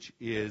something which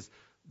is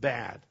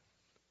bad.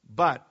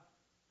 But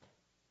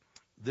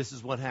this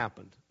is what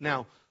happened.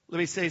 Now, let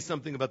me say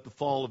something about the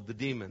fall of the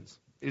demons.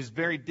 It is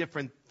very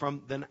different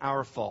than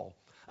our fall.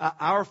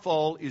 Our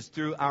fall is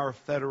through our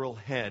federal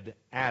head,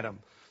 Adam.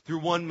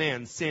 Through one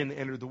man, sin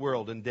entered the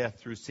world, and death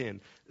through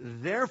sin.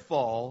 Their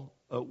fall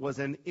was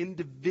an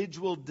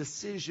individual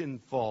decision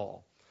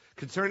fall.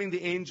 Concerning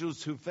the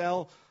angels who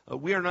fell,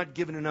 we are not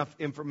given enough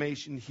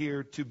information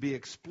here to be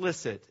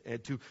explicit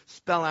and to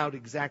spell out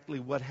exactly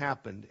what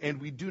happened.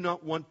 And we do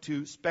not want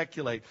to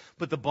speculate.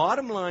 But the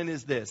bottom line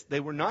is this. They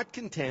were not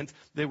content.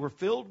 They were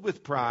filled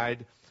with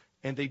pride.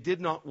 And they did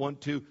not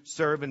want to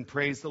serve and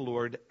praise the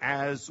Lord,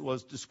 as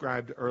was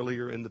described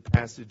earlier in the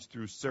passage,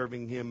 through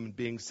serving him and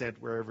being sent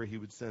wherever he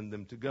would send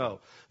them to go.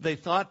 They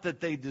thought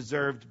that they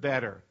deserved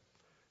better.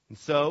 And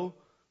so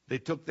they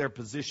took their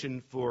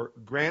position for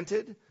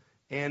granted,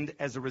 and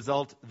as a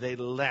result, they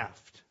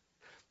left.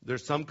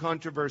 There's some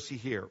controversy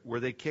here.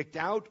 Were they kicked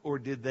out, or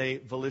did they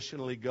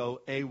volitionally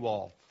go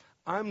AWOL?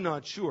 I'm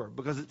not sure,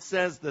 because it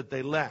says that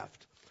they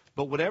left.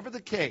 But whatever the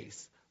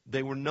case,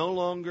 they were no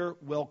longer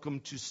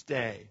welcome to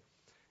stay.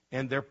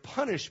 And their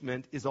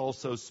punishment is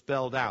also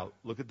spelled out.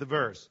 Look at the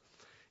verse.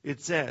 It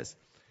says,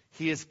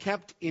 he is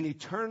kept in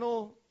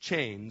eternal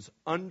chains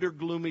under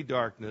gloomy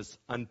darkness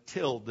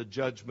until the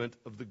judgment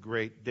of the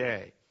great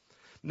day.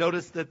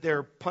 Notice that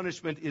their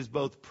punishment is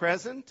both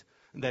present,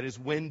 and that is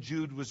when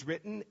Jude was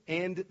written,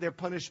 and their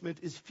punishment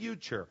is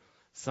future,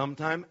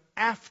 sometime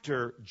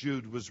after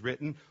Jude was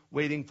written,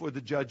 waiting for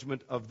the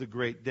judgment of the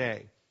great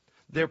day.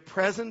 Their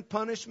present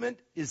punishment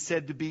is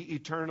said to be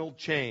eternal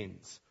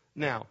chains.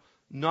 Now,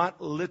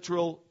 not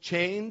literal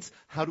chains.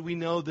 How do we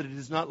know that it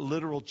is not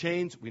literal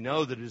chains? We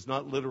know that it is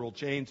not literal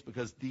chains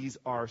because these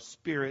are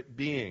spirit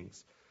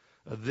beings.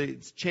 The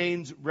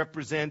chains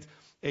represent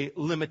a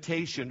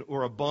limitation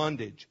or a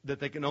bondage, that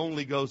they can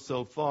only go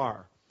so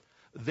far.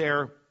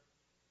 Their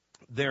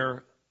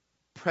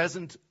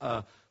present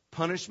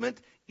punishment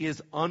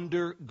is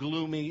under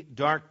gloomy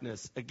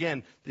darkness.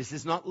 Again, this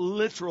is not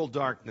literal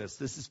darkness.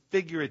 This is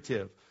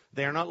figurative.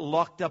 They are not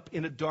locked up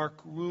in a dark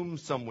room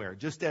somewhere.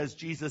 Just as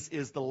Jesus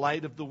is the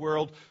light of the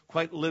world,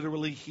 quite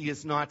literally, he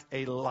is not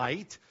a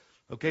light.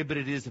 Okay, but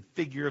it is a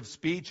figure of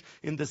speech.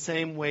 In the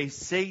same way,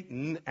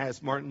 Satan,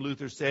 as Martin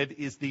Luther said,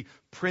 is the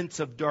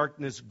prince of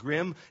darkness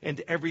grim, and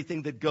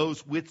everything that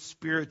goes with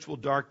spiritual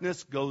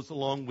darkness goes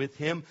along with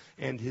him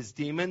and his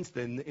demons,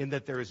 in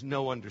that there is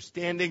no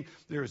understanding,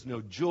 there is no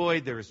joy,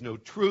 there is no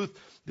truth,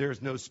 there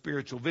is no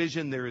spiritual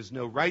vision, there is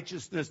no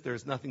righteousness, there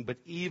is nothing but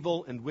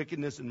evil and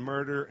wickedness and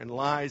murder and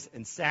lies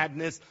and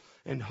sadness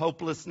and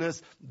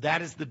hopelessness.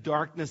 That is the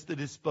darkness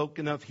that is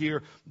spoken of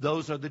here.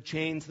 Those are the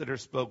chains that are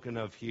spoken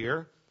of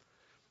here.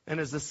 And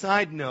as a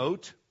side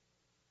note,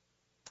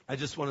 I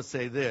just want to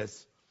say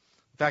this.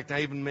 In fact,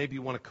 I even maybe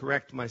want to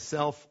correct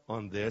myself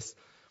on this.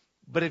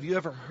 But have you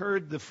ever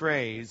heard the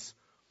phrase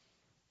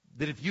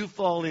that if you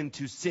fall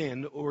into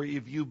sin, or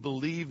if you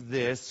believe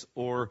this,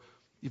 or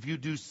if you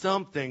do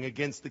something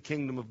against the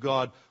kingdom of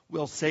God,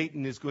 well,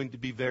 Satan is going to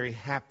be very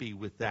happy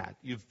with that.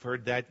 You've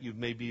heard that. You've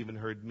maybe even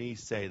heard me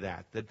say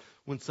that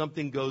when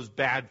something goes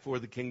bad for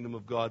the kingdom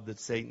of God, that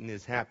Satan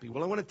is happy.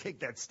 Well, I want to take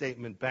that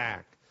statement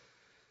back.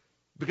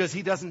 Because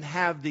he doesn't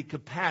have the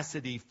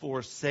capacity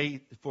for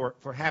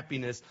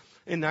happiness,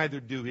 and neither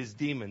do his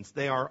demons.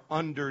 They are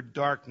under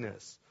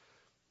darkness.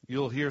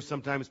 You'll hear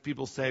sometimes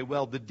people say,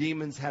 well, the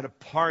demons had a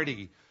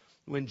party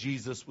when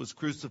Jesus was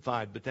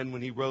crucified, but then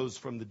when he rose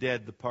from the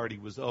dead, the party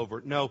was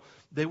over. No,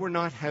 they were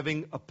not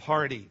having a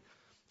party.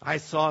 I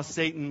saw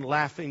Satan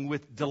laughing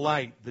with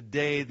delight the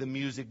day the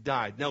music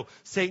died. No,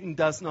 Satan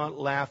does not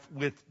laugh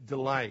with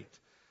delight.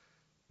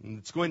 And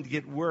it's going to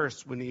get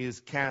worse when he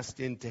is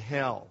cast into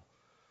hell.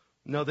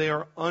 No, they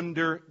are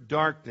under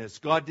darkness.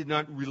 God did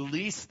not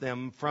release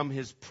them from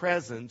his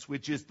presence,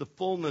 which is the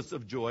fullness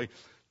of joy,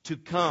 to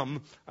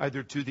come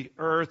either to the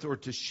earth or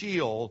to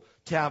Sheol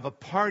to have a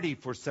party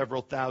for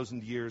several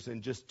thousand years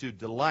and just to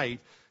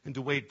delight and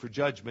to wait for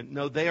judgment.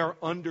 No, they are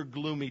under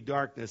gloomy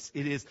darkness.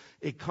 It is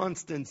a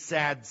constant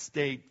sad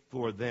state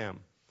for them.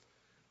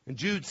 And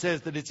Jude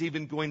says that it's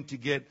even going to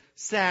get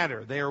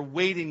sadder. They are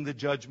waiting the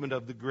judgment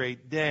of the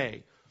great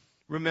day.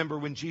 Remember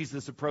when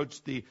Jesus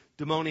approached the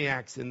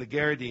demoniacs and the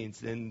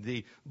Gerasenes, and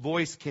the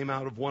voice came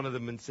out of one of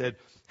them and said,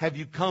 have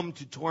you come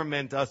to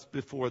torment us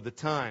before the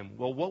time?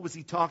 Well, what was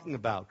he talking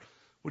about?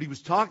 What he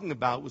was talking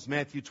about was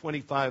Matthew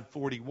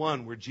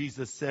 25:41, where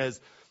Jesus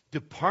says,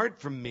 depart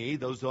from me,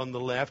 those on the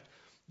left,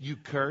 you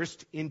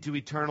cursed, into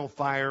eternal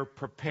fire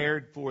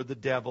prepared for the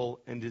devil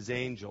and his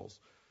angels.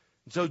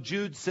 And so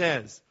Jude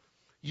says,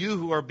 you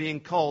who are being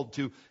called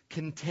to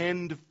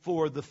contend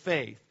for the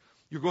faith,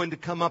 you're going to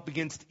come up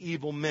against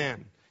evil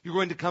men. You're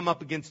going to come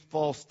up against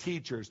false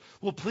teachers.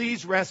 Well,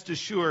 please rest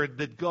assured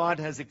that God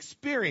has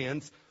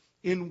experience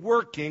in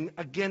working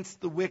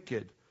against the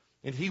wicked.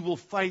 And he will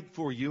fight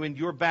for you, and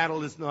your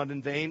battle is not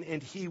in vain,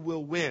 and he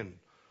will win.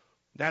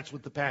 That's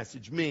what the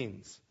passage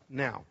means.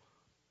 Now,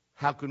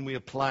 how can we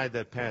apply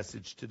that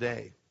passage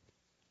today?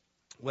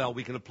 Well,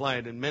 we can apply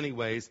it in many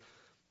ways.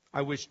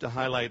 I wish to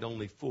highlight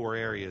only 4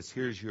 areas.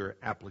 Here's your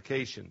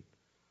application.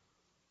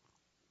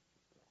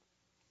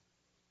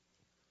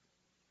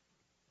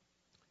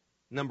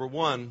 Number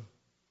one,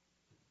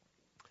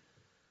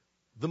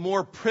 the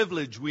more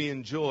privilege we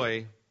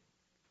enjoy,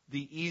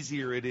 the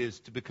easier it is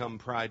to become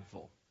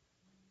prideful.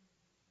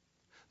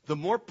 The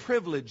more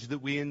privilege that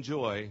we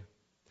enjoy,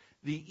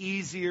 the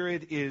easier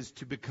it is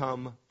to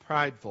become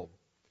prideful.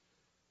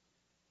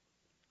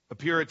 A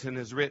Puritan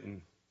has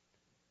written,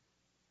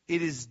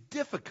 "It is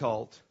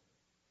difficult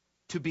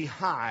to be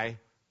high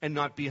and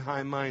not be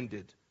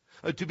high-minded,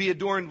 to be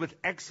adorned with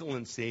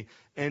excellency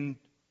and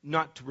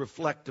not to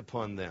reflect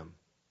upon them."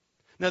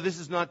 Now, this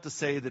is not to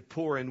say that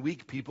poor and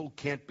weak people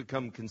can't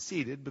become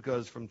conceited,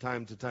 because from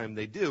time to time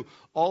they do.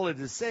 All it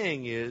is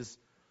saying is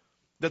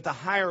that the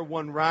higher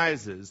one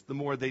rises, the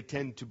more they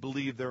tend to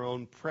believe their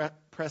own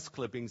press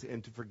clippings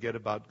and to forget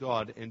about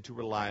God and to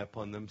rely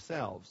upon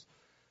themselves.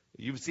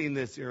 You've seen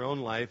this in your own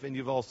life, and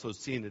you've also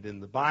seen it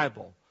in the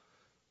Bible.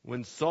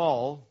 When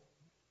Saul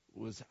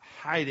was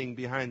hiding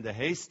behind the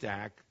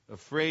haystack,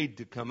 afraid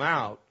to come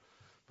out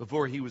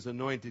before he was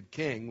anointed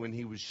king, when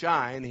he was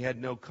shy and he had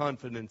no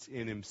confidence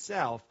in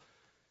himself,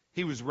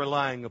 he was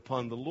relying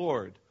upon the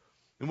Lord.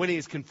 And when he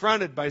is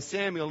confronted by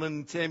Samuel,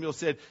 and Samuel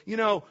said, "You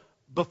know,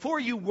 before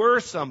you were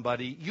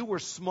somebody, you were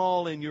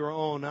small in your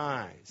own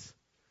eyes."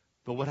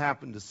 But what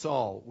happened to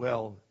Saul?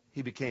 Well,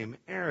 he became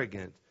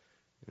arrogant.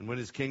 And when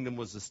his kingdom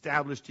was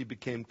established, he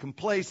became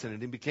complacent,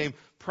 and he became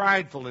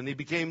prideful, and he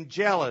became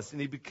jealous, and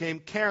he became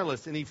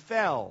careless, and he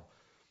fell.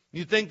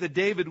 You'd think that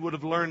David would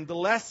have learned the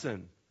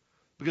lesson.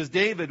 Because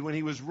David, when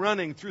he was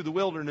running through the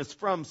wilderness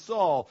from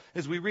Saul,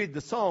 as we read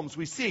the Psalms,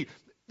 we see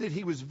that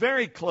he was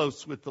very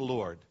close with the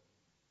Lord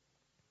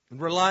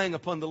and relying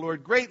upon the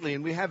Lord greatly.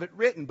 And we have it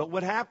written. But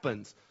what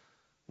happens?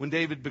 When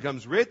David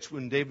becomes rich,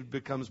 when David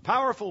becomes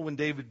powerful, when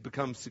David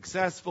becomes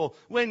successful,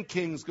 when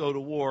kings go to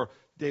war,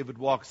 David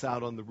walks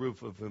out on the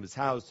roof of his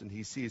house and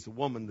he sees a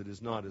woman that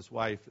is not his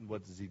wife. And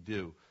what does he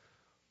do?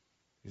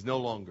 He's no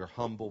longer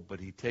humble, but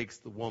he takes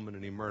the woman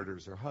and he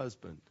murders her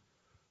husband.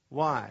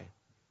 Why?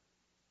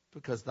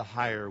 Because the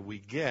higher we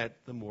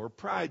get, the more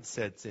pride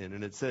sets in.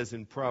 And it says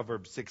in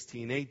Proverbs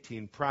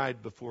 16:18, pride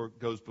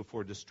goes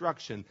before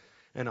destruction,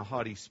 and a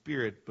haughty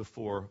spirit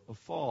before a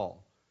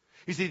fall.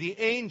 You see, the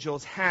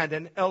angels had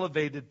an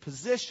elevated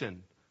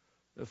position,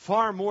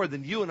 far more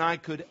than you and I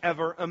could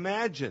ever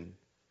imagine.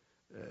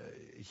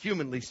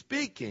 Humanly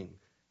speaking,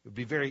 it would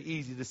be very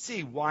easy to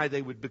see why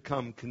they would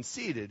become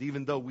conceited.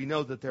 Even though we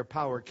know that their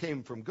power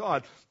came from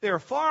God, they are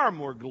far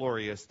more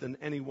glorious than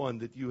anyone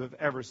that you have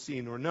ever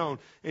seen or known,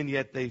 and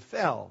yet they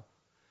fell.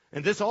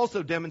 And this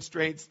also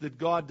demonstrates that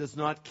God does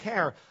not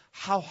care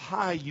how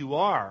high you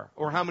are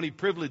or how many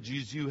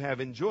privileges you have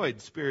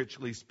enjoyed,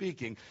 spiritually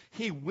speaking.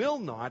 He will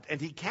not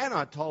and he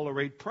cannot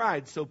tolerate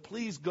pride, so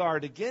please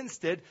guard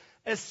against it,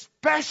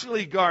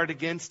 especially guard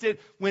against it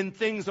when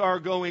things are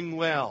going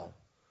well.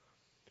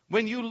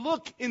 When you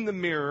look in the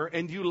mirror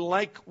and you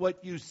like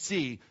what you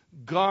see,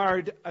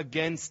 guard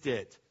against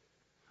it.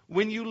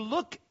 When you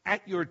look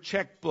at your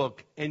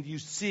checkbook and you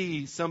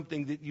see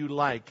something that you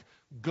like,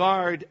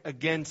 guard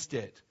against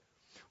it.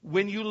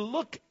 When you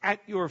look at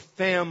your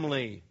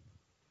family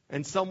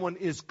and someone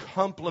is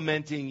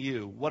complimenting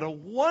you, what a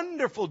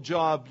wonderful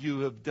job you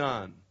have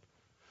done,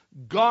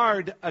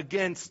 guard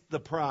against the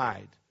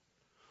pride.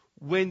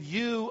 When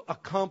you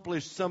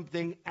accomplish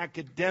something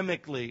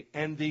academically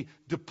and the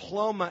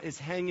diploma is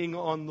hanging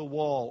on the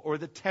wall or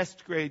the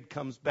test grade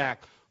comes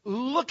back,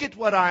 look at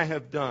what I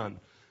have done.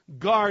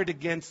 Guard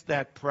against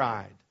that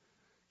pride.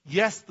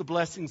 Yes, the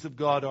blessings of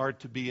God are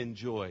to be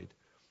enjoyed.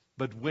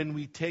 But when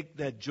we take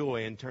that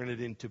joy and turn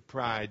it into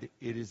pride,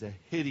 it is a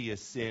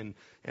hideous sin.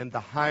 And the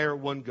higher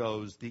one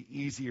goes, the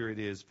easier it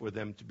is for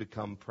them to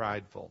become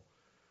prideful.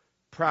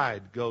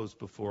 Pride goes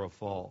before a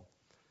fall.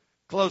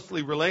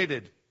 Closely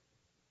related,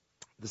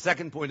 the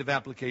second point of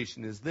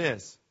application is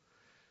this.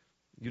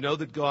 You know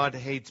that God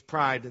hates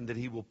pride and that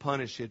he will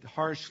punish it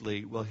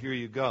harshly. Well, here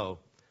you go.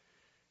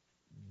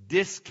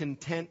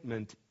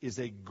 Discontentment is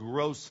a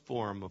gross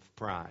form of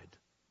pride.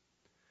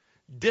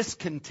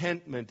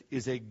 Discontentment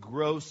is a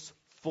gross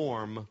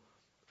form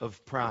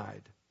of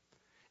pride.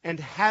 And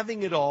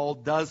having it all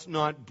does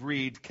not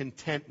breed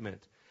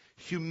contentment.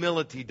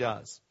 Humility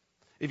does.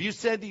 If you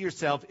said to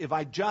yourself, if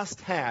I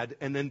just had,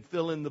 and then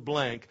fill in the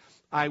blank,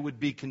 I would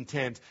be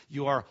content,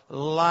 you are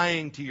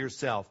lying to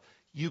yourself.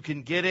 You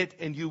can get it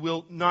and you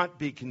will not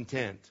be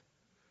content.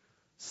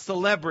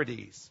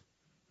 Celebrities.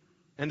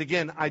 And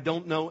again, I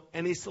don't know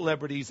any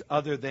celebrities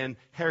other than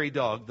Harry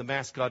Dog, the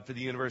mascot for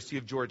the University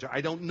of Georgia.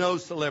 I don't know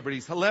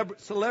celebrities.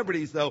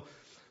 Celebrities, though,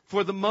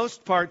 for the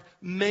most part,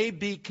 may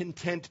be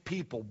content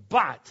people.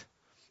 But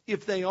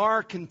if they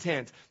are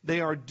content, they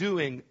are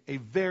doing a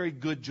very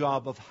good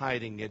job of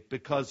hiding it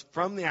because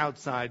from the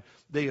outside,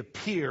 they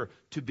appear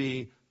to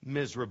be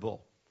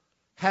miserable.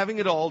 Having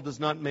it all does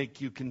not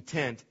make you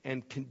content,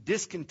 and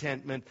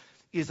discontentment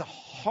is a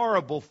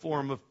horrible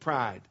form of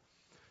pride.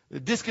 The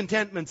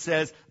discontentment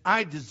says,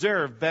 I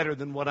deserve better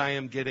than what I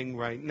am getting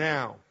right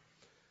now.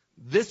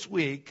 This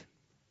week,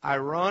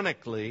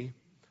 ironically,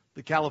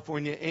 the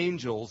California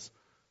Angels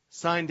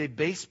signed a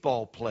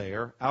baseball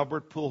player,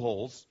 Albert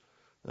Pujols,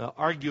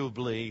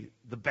 arguably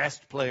the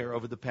best player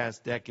over the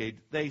past decade.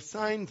 They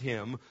signed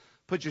him,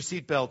 put your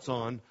seatbelts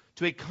on,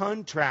 to a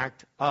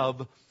contract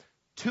of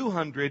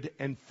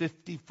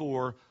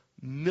 $254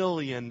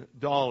 million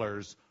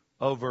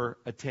over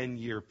a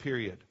 10-year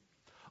period.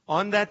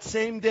 On that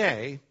same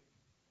day,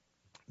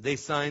 they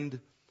signed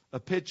a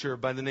pitcher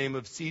by the name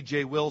of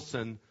C.J.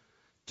 Wilson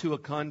to a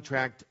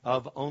contract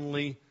of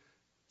only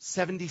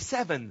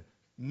 $77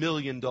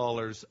 million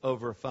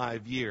over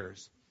 5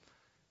 years.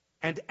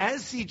 And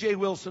as C.J.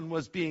 Wilson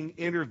was being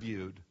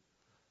interviewed,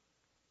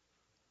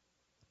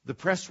 the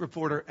press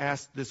reporter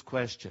asked this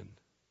question.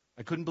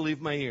 I couldn't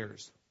believe my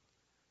ears.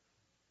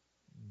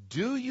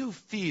 Do you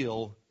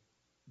feel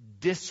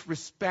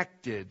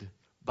disrespected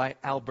by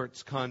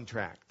Albert's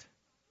contract?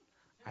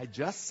 I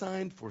just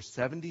signed for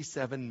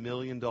 $77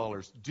 million.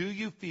 Do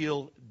you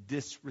feel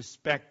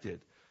disrespected?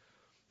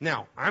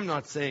 Now, I'm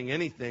not saying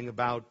anything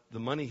about the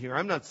money here.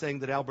 I'm not saying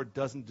that Albert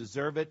doesn't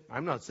deserve it.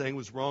 I'm not saying it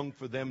was wrong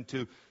for them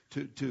to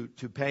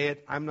pay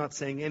it. I'm not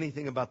saying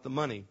anything about the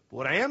money.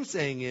 What I am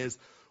saying is,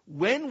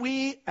 when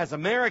we as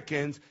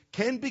Americans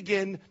can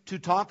begin to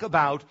talk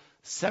about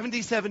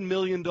 $77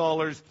 million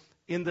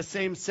in the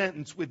same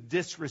sentence with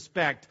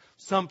disrespect,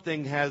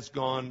 something has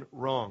gone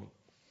wrong.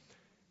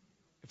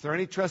 If there are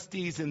any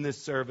trustees in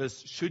this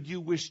service, should you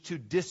wish to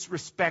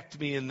disrespect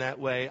me in that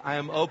way, I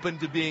am open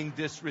to being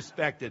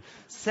disrespected.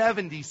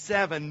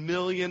 $77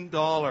 million.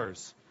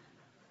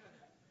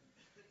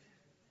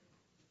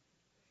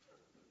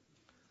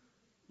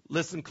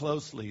 Listen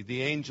closely.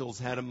 The Angels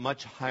had a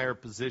much higher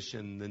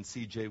position than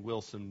C.J.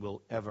 Wilson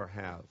will ever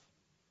have.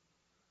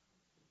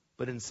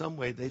 But in some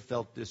way, they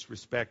felt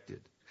disrespected.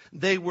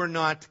 They were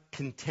not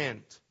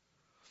content.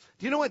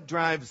 Do you know what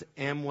drives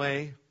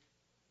Amway?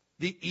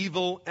 The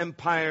evil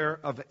empire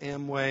of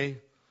Amway.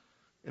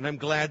 And I'm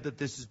glad that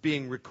this is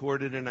being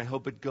recorded, and I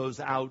hope it goes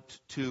out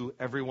to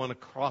everyone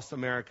across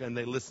America and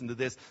they listen to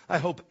this. I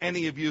hope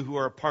any of you who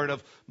are a part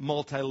of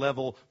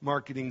multi-level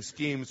marketing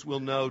schemes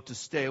will know to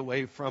stay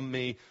away from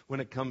me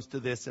when it comes to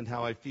this and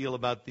how I feel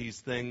about these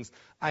things.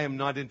 I am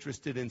not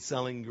interested in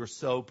selling your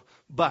soap.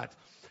 But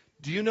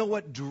do you know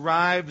what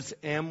drives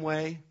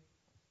Amway?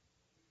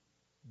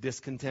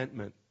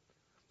 Discontentment.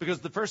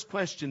 Because the first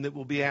question that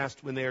will be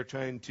asked when they are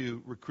trying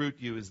to recruit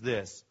you is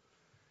this: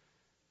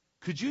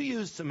 could you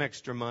use some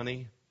extra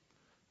money?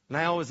 And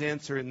I always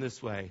answer in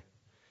this way: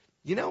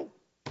 you know,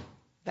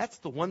 that's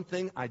the one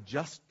thing I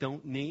just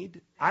don't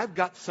need. I've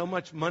got so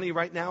much money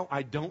right now,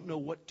 I don't know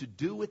what to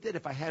do with it.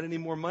 If I had any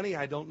more money,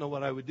 I don't know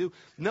what I would do.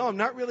 No, I'm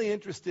not really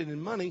interested in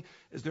money.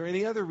 Is there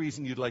any other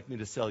reason you'd like me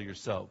to sell your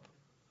soap?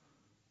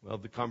 Well,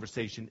 the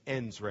conversation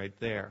ends right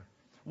there.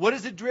 What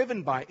is it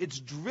driven by? It's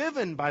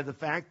driven by the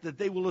fact that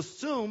they will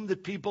assume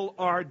that people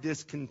are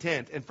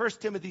discontent. And 1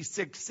 Timothy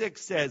 6:6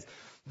 says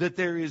that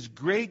there is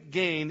great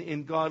gain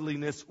in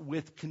godliness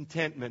with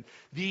contentment.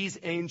 These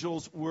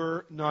angels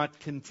were not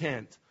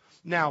content.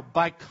 Now,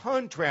 by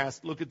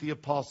contrast, look at the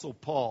Apostle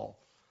Paul,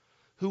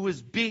 who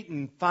was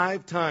beaten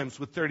 5 times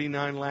with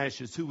 39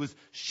 lashes, who was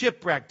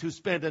shipwrecked, who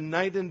spent a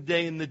night and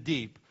day in the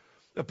deep,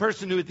 a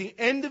person who at the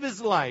end of his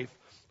life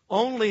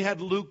only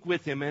had Luke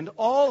with him, and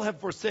all have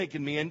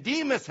forsaken me, and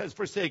Demas has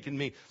forsaken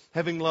me,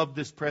 having loved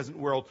this present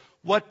world.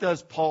 What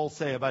does Paul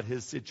say about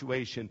his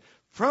situation?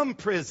 From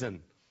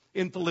prison,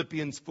 in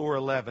Philippians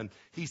 4:11,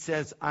 he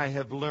says, I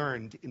have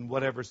learned in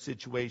whatever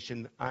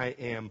situation I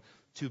am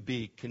to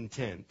be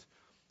content.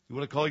 You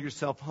want to call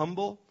yourself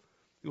humble?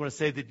 You want to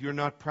say that you're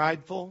not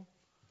prideful?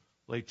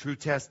 Well, a true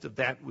test of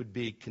that would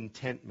be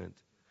contentment.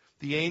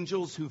 The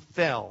angels who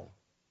fell,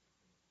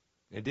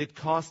 and it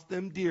cost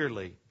them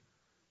dearly,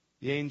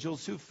 the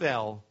angels who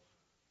fell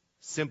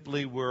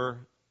simply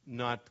were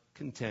not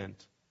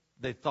content.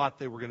 They thought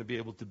they were going to be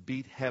able to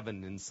beat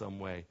heaven in some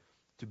way,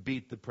 to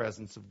beat the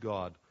presence of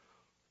God.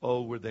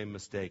 Oh, were they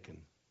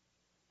mistaken.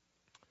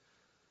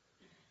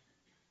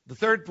 The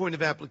third point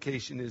of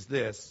application is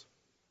this: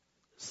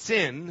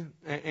 sin,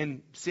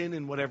 and sin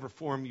in whatever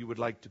form you would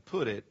like to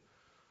put it,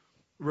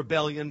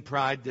 rebellion,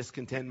 pride,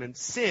 discontentment,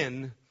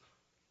 sin,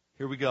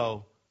 here we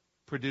go,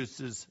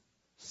 produces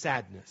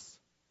sadness.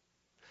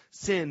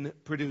 Sin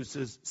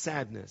produces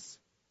sadness.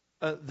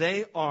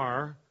 They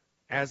are,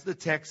 as the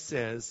text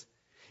says,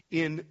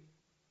 in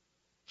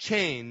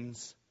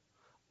chains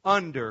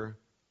under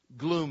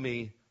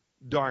gloomy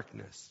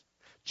darkness.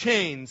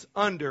 Chains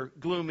under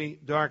gloomy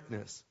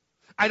darkness.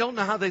 I don't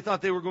know how they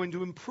thought they were going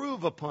to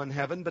improve upon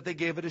heaven, but they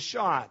gave it a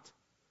shot.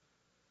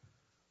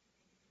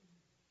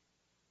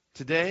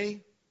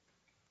 Today,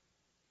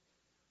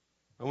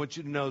 I want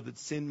you to know that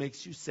sin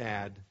makes you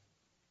sad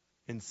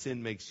and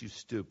sin makes you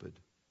stupid.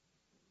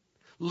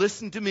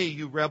 Listen to me,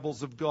 you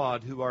rebels of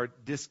God who are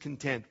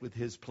discontent with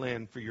His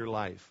plan for your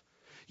life.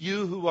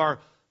 You who are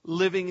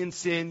living in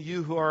sin,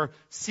 you who are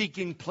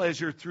seeking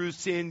pleasure through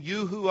sin,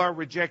 you who are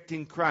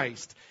rejecting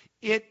Christ.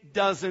 It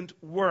doesn't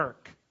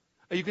work.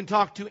 You can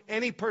talk to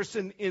any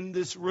person in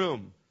this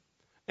room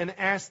and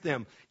ask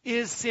them,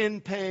 is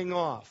sin paying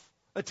off?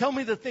 Tell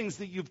me the things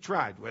that you've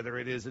tried, whether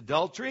it is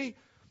adultery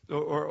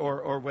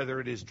or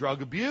whether it is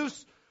drug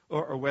abuse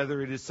or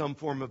whether it is some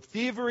form of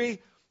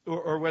thievery,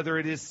 or whether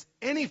it is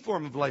any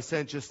form of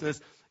licentiousness,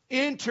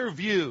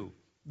 interview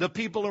the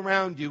people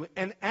around you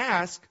and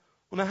ask,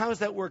 well, now how is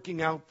that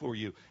working out for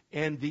you?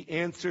 And the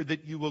answer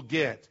that you will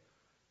get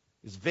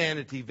is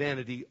vanity,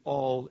 vanity,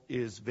 all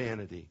is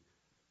vanity.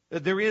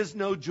 There is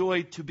no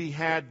joy to be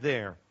had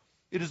there.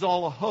 It is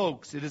all a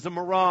hoax. It is a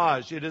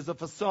mirage. It is a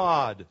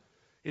facade.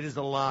 It is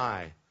a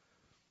lie.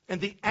 And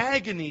the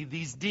agony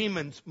these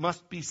demons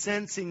must be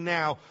sensing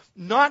now,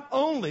 not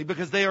only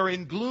because they are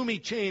in gloomy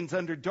chains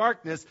under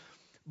darkness,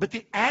 but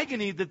the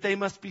agony that they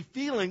must be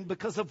feeling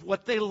because of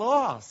what they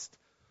lost.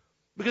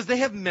 Because they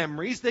have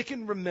memories. They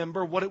can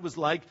remember what it was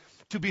like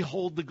to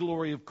behold the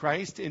glory of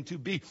Christ and to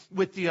be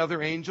with the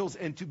other angels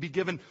and to be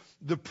given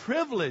the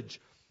privilege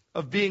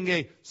of being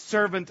a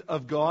servant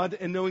of God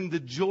and knowing the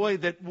joy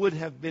that would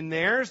have been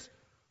theirs.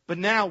 But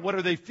now, what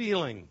are they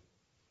feeling?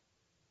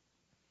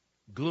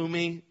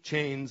 Gloomy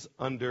chains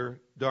under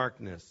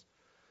darkness.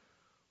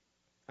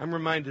 I'm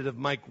reminded of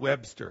Mike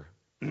Webster.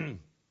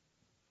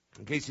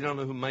 In case you don't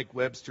know who Mike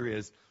Webster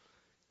is,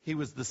 he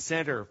was the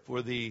center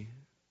for the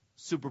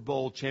Super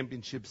Bowl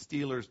championship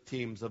Steelers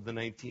teams of the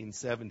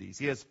 1970s.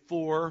 He has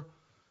 4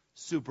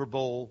 Super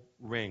Bowl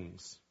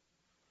rings.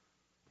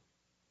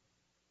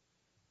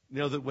 You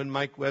know that when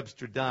Mike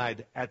Webster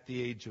died at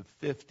the age of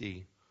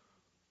 50,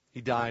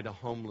 he died a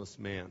homeless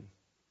man.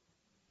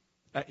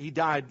 He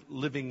died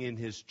living in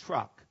his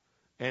truck,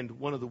 and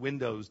one of the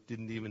windows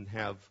didn't even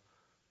have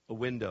a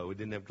window. It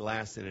didn't have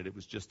glass in it. It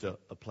was just a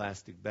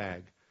plastic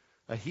bag.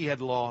 He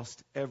had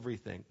lost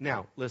everything.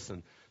 Now,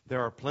 listen,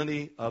 there are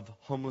plenty of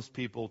homeless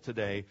people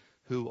today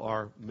who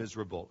are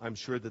miserable. I'm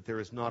sure that there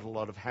is not a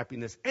lot of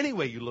happiness any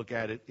way you look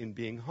at it in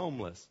being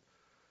homeless.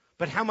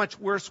 But how much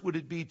worse would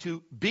it be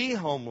to be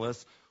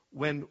homeless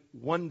when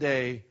one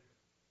day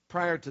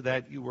prior to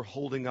that you were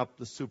holding up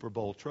the Super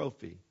Bowl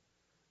trophy,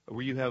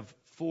 where you have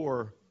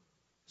 4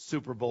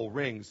 Super Bowl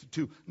rings,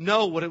 to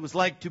know what it was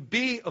like to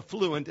be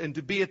affluent and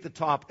to be at the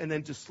top and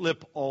then to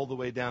slip all the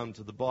way down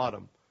to the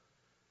bottom?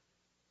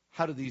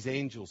 How do these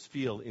angels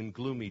feel in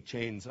gloomy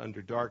chains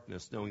under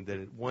darkness, knowing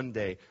that one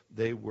day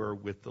they were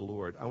with the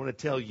Lord? I want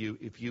to tell you,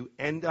 if you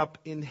end up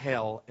in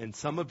hell, and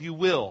some of you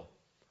will,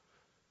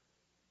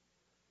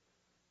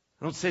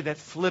 I don't say that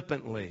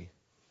flippantly.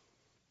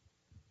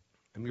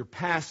 I'm your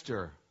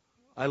pastor.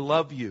 I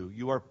love you.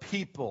 You are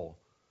people.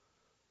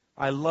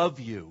 I love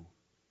you.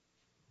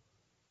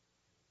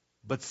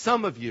 But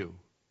some of you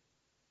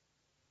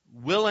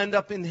will end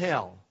up in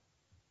hell.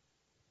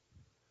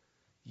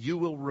 You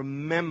will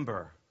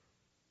remember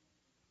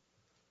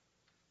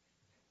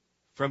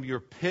from your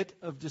pit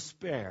of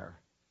despair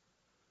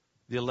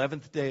the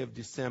 11th day of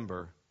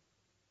December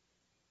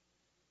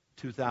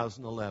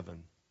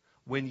 2011,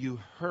 when you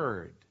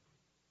heard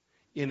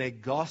in a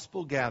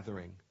gospel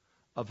gathering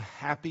of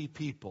happy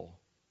people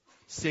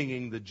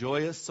singing the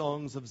joyous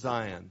songs of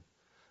Zion,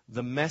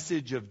 the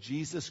message of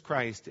Jesus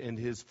Christ and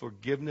his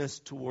forgiveness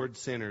toward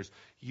sinners.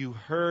 You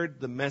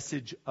heard the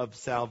message of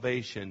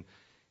salvation.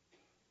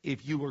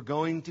 If you were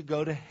going to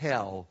go to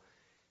hell,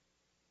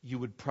 you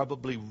would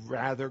probably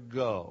rather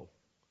go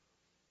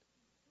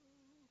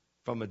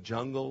from a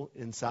jungle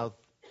in South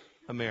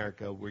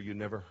America where you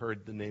never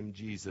heard the name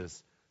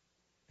Jesus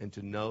and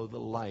to know the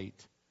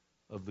light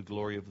of the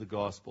glory of the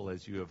gospel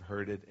as you have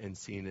heard it and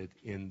seen it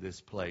in this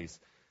place.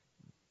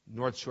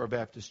 North Shore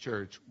Baptist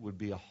Church would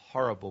be a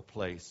horrible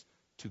place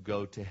to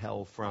go to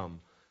hell from,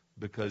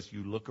 because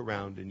you look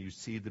around and you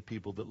see the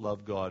people that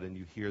love God and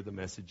you hear the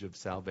message of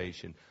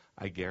salvation.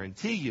 I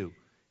guarantee you,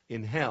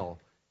 in hell,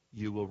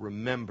 you will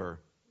remember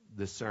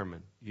this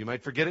sermon. You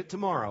might forget it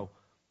tomorrow,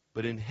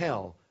 but in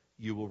hell,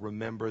 you will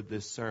remember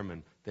this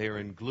sermon. They are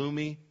in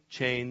gloomy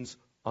chains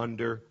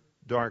under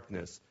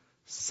darkness.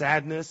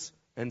 Sadness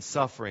and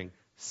suffering.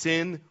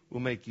 Sin will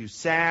make you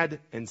sad,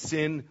 and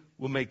sin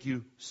will make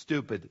you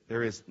stupid.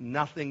 There is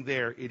nothing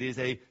there. It is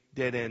a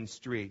dead-end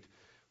street.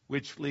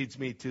 Which leads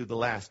me to the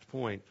last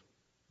point,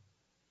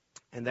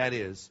 and that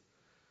is,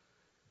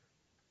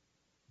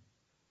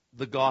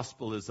 the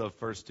gospel is of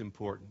first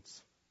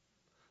importance.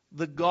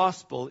 The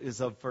gospel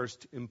is of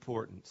first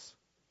importance.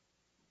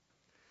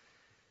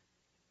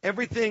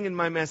 Everything in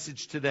my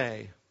message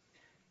today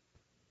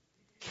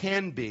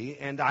can be,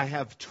 and I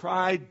have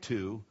tried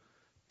to,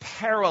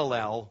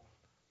 parallel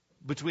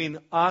between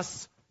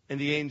us and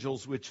the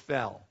angels which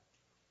fell.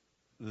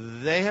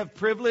 They have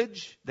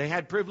privilege. They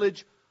had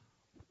privilege.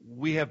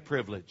 We have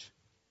privilege.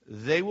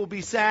 They will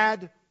be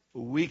sad.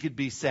 We could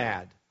be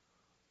sad.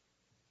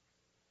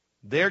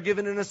 They're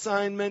given an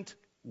assignment.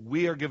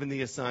 We are given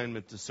the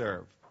assignment to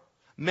serve.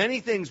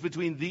 Many things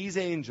between these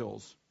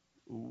angels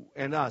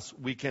and us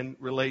we can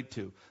relate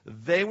to.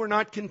 They were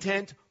not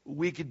content.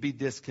 We could be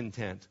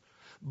discontent.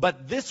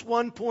 But this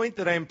one point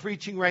that I am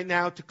preaching right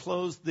now to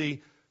close the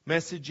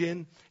message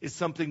in is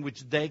something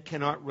which they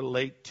cannot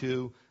relate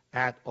to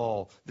at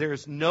all. There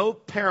is no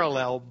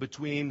parallel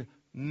between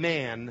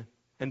man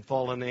and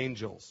fallen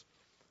angels.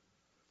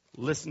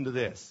 Listen to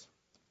this.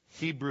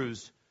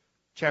 Hebrews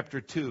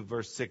chapter 2,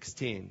 verse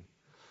 16.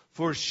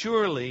 For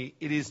surely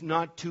it is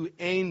not to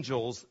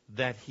angels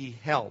that he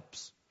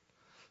helps,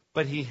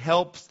 but he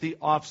helps the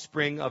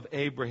offspring of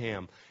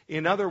Abraham.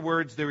 In other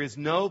words, there is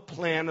no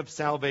plan of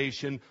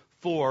salvation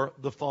for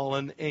the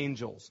fallen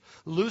angels.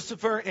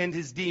 Lucifer and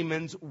his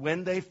demons,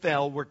 when they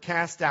fell, were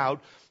cast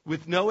out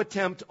with no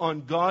attempt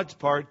on God's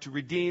part to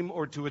redeem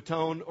or to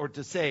atone or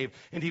to save.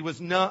 And he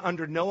was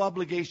under no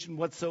obligation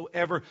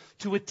whatsoever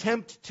to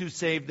attempt to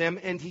save them,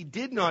 and he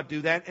did not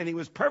do that, and he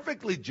was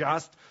perfectly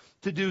just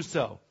to do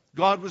so.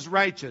 God was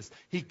righteous.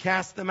 He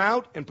cast them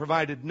out and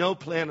provided no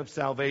plan of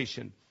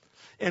salvation.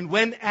 And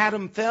when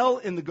Adam fell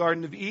in the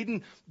Garden of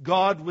Eden,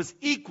 God was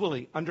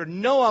equally under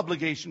no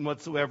obligation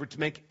whatsoever to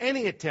make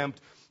any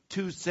attempt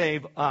to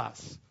save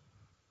us.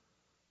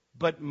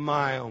 But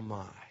my, oh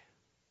my,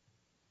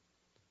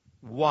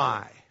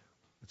 why?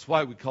 That's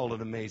why we call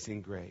it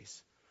amazing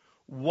grace.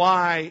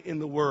 Why in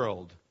the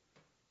world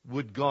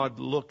would God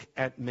look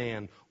at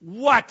man?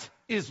 What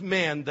is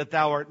man that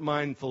thou art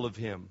mindful of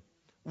him?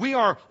 We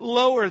are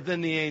lower than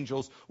the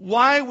angels.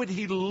 Why would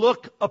he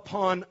look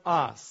upon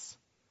us?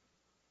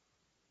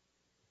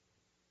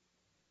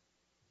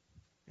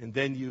 And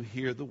then you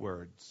hear the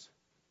words,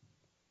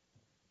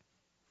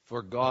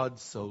 for God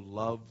so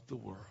loved the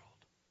world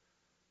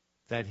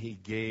that he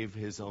gave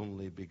his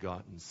only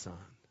begotten Son.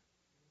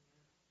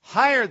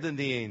 Higher than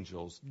the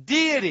angels,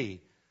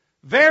 deity,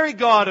 very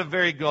God of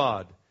very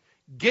God,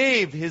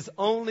 gave his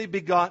only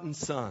begotten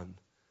Son,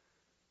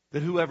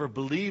 that whoever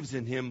believes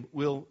in him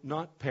will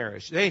not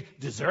perish. They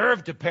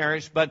deserve to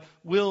perish, but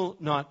will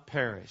not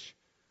perish,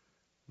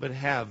 but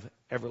have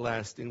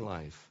everlasting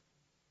life.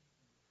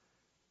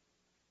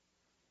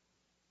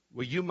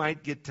 Well, you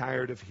might get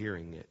tired of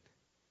hearing it,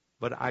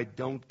 but I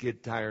don't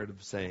get tired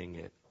of saying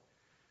it.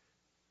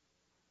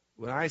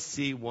 When I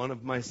see one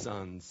of my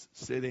sons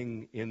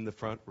sitting in the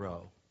front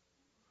row,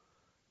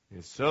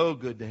 it's so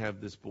good to have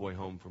this boy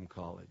home from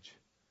college.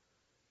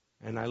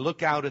 And I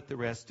look out at the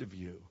rest of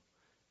you,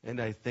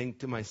 and I think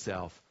to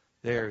myself,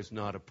 there's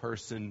not a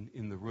person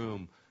in the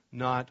room,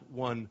 not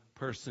one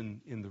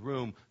person in the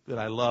room that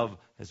I love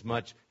as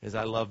much as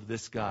I love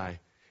this guy.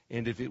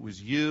 And if it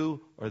was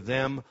you or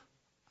them,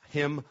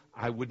 him,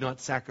 I would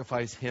not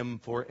sacrifice him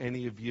for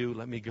any of you.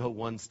 Let me go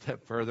one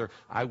step further.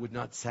 I would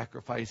not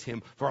sacrifice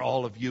him for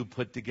all of you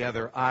put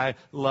together. I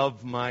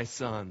love my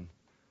son.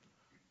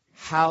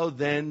 How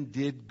then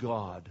did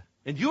God,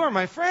 and you are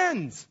my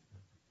friends,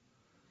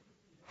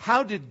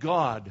 how did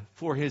God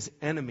for his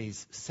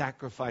enemies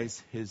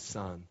sacrifice his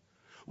son?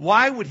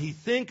 Why would he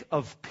think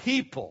of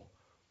people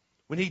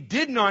when he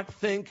did not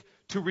think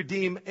to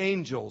redeem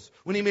angels?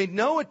 When he made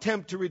no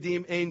attempt to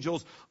redeem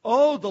angels,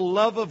 oh, the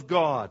love of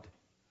God.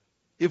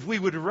 If we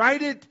would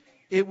write it,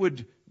 it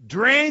would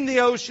drain the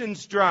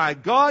oceans dry.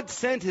 God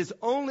sent his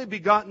only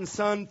begotten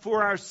Son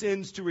for our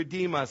sins to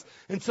redeem us.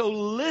 And so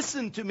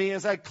listen to me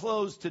as I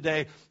close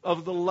today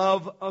of the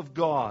love of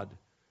God.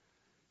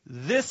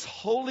 This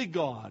holy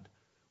God,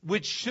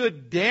 which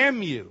should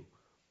damn you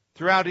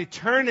throughout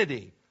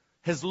eternity,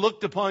 has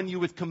looked upon you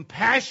with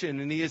compassion,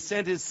 and he has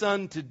sent his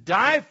Son to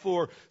die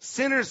for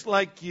sinners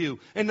like you.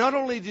 And not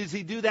only does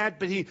he do that,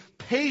 but he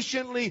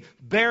patiently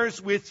bears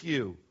with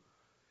you.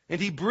 And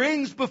he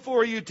brings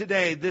before you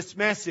today this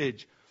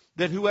message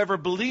that whoever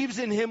believes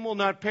in him will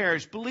not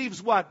perish.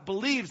 Believes what?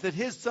 Believes that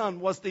his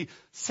Son was the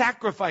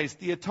sacrifice,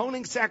 the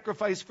atoning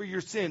sacrifice for your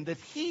sin, that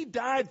he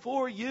died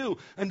for you,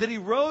 and that he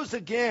rose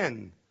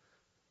again.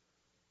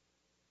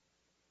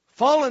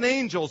 Fallen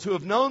angels who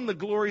have known the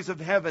glories of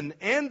heaven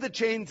and the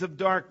chains of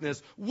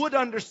darkness would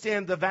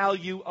understand the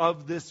value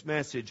of this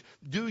message.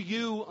 Do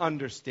you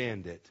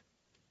understand it?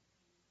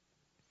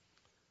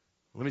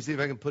 Let me see if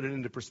I can put it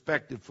into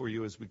perspective for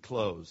you as we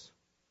close.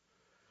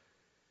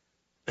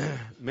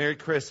 Merry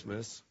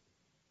Christmas.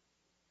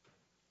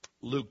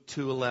 Luke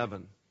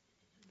 2:11.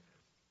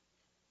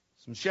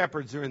 Some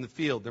shepherds are in the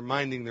field. They're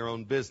minding their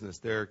own business.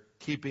 They're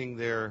keeping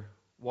their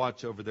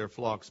watch over their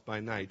flocks by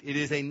night. It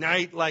is a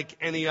night like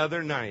any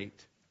other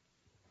night.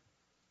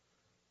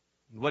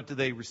 What do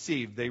they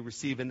receive? They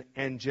receive an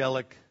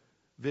angelic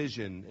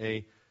vision.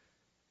 A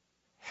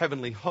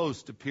heavenly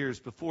host appears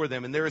before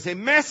them, and there is a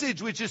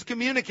message which is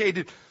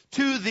communicated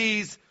to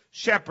these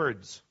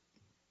shepherds.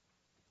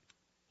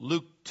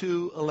 Luke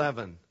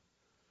 2:11.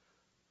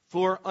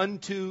 For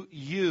unto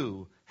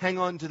you, hang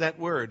on to that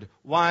word,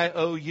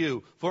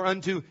 Y-O-U. For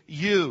unto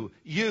you,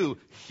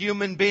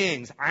 human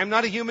beings. I'm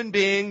not a human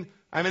being,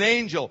 I'm an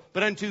angel.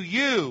 But unto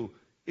you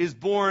is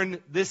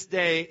born this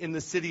day in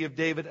the city of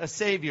David a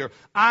Savior.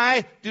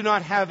 I do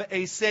not have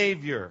a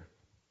Savior,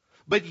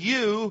 but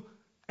you,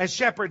 as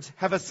shepherds,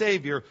 have a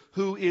Savior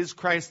who is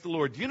Christ the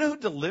Lord. Do you know who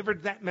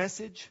delivered that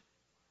message?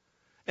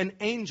 An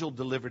angel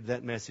delivered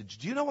that message.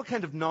 Do you know what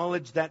kind of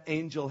knowledge that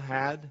angel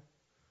had?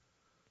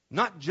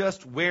 Not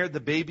just where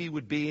the baby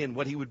would be and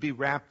what he would be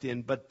wrapped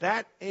in, but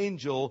that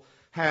angel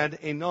had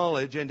a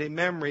knowledge and a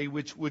memory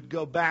which would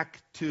go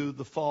back to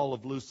the fall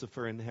of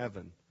Lucifer in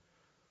heaven.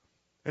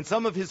 And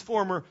some of his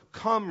former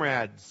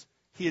comrades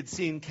he had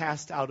seen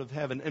cast out of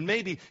heaven. And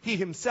maybe he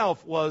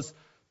himself was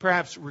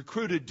perhaps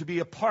recruited to be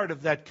a part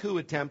of that coup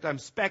attempt. I'm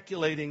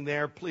speculating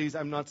there, please.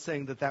 I'm not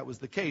saying that that was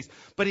the case.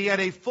 But he had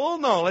a full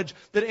knowledge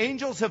that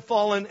angels have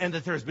fallen and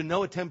that there has been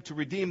no attempt to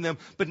redeem them.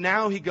 But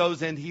now he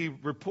goes and he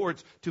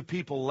reports to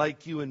people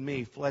like you and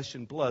me, flesh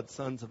and blood,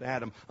 sons of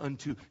Adam,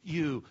 unto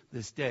you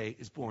this day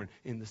is born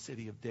in the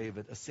city of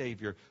David a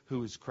Savior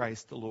who is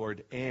Christ the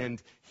Lord.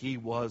 And he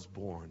was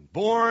born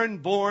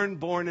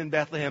in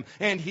Bethlehem.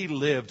 And he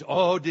lived.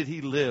 Oh, did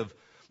he live?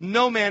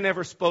 No man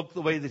ever spoke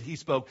the way that he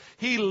spoke.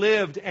 He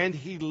lived and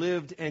he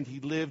lived and he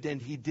lived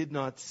and he did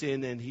not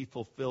sin and he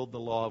fulfilled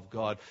the law of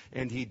God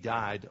and he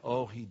died.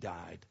 Oh, he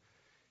died.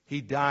 He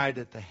died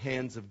at the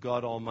hands of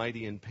God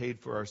Almighty and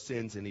paid for our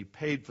sins, and he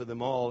paid for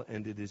them all,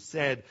 and it is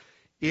said,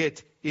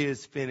 it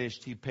is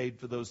finished. He paid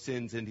for those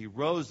sins and he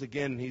rose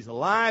again and he's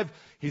alive.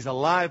 He's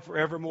alive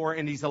forevermore,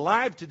 and he's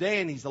alive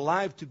today, and he's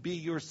alive to be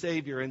your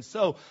Savior. And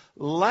so,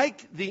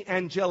 like the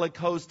angelic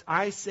host,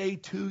 I say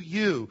to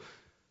you,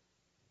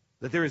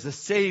 that there is a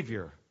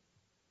Savior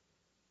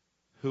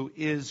who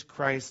is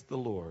Christ the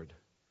Lord.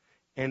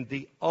 And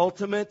the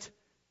ultimate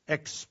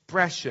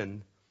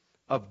expression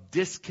of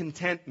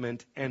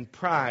discontentment and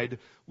pride,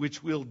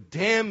 which will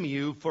damn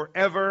you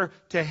forever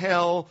to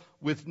hell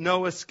with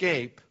no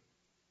escape,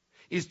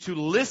 is to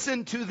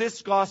listen to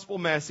this gospel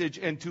message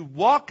and to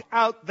walk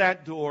out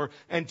that door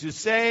and to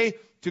say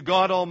to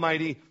God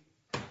Almighty,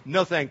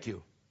 no thank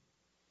you.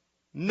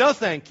 No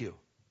thank you.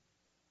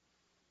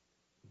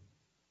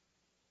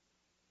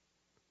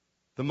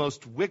 The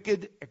most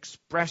wicked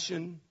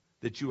expression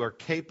that you are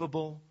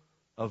capable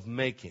of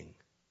making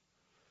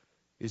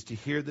is to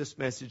hear this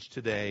message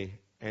today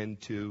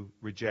and to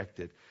reject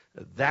it.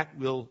 That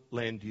will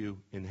land you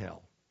in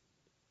hell.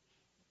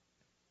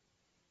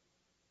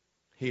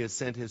 He has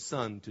sent his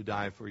Son to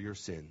die for your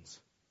sins.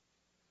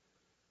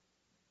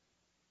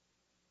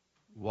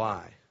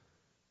 Why?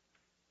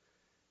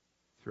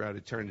 Throughout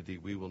eternity,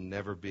 we will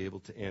never be able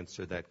to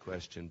answer that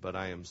question, but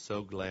I am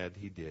so glad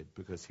he did,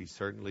 because he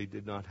certainly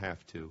did not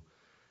have to.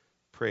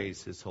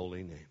 Praise his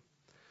holy name.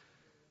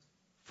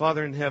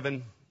 Father in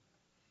heaven,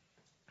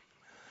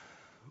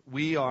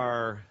 we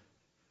are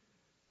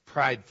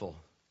prideful.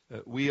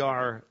 We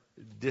are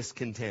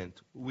discontent.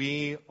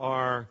 We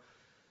are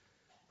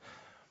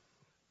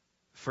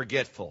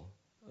forgetful.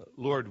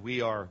 Lord,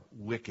 we are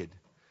wicked.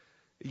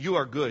 You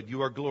are good.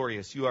 You are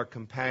glorious. You are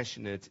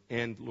compassionate.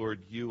 And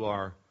Lord, you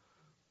are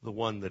the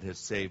one that has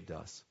saved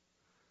us.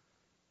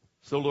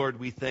 So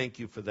Lord, we thank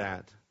you for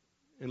that.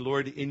 And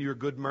Lord, in your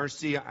good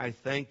mercy, I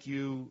thank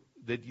you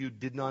that you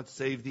did not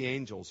save the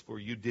angels, for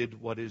you did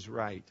what is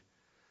right.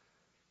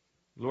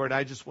 Lord,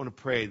 I just want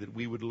to pray that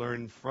we would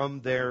learn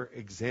from their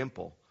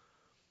example.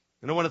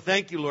 And I want to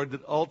thank you, Lord,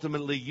 that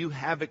ultimately you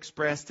have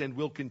expressed and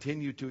will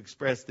continue to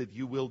express that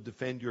you will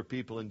defend your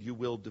people and you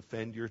will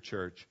defend your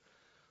church.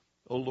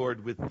 Oh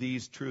Lord, with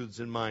these truths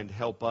in mind,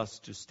 help us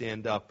to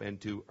stand up and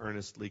to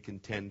earnestly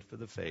contend for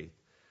the faith.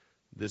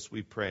 This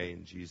we pray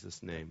in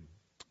Jesus' name.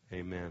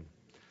 Amen.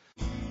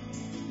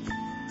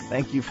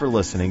 Thank you for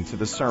listening to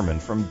the sermon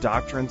from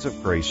Doctrines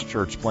of Grace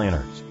Church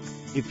Planners.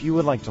 If you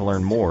would like to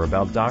learn more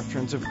about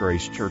Doctrines of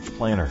Grace Church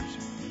Planners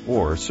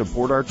or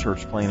support our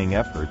church planning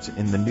efforts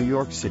in the New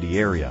York City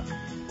area,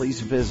 please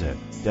visit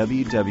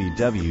www.dg-cp.org.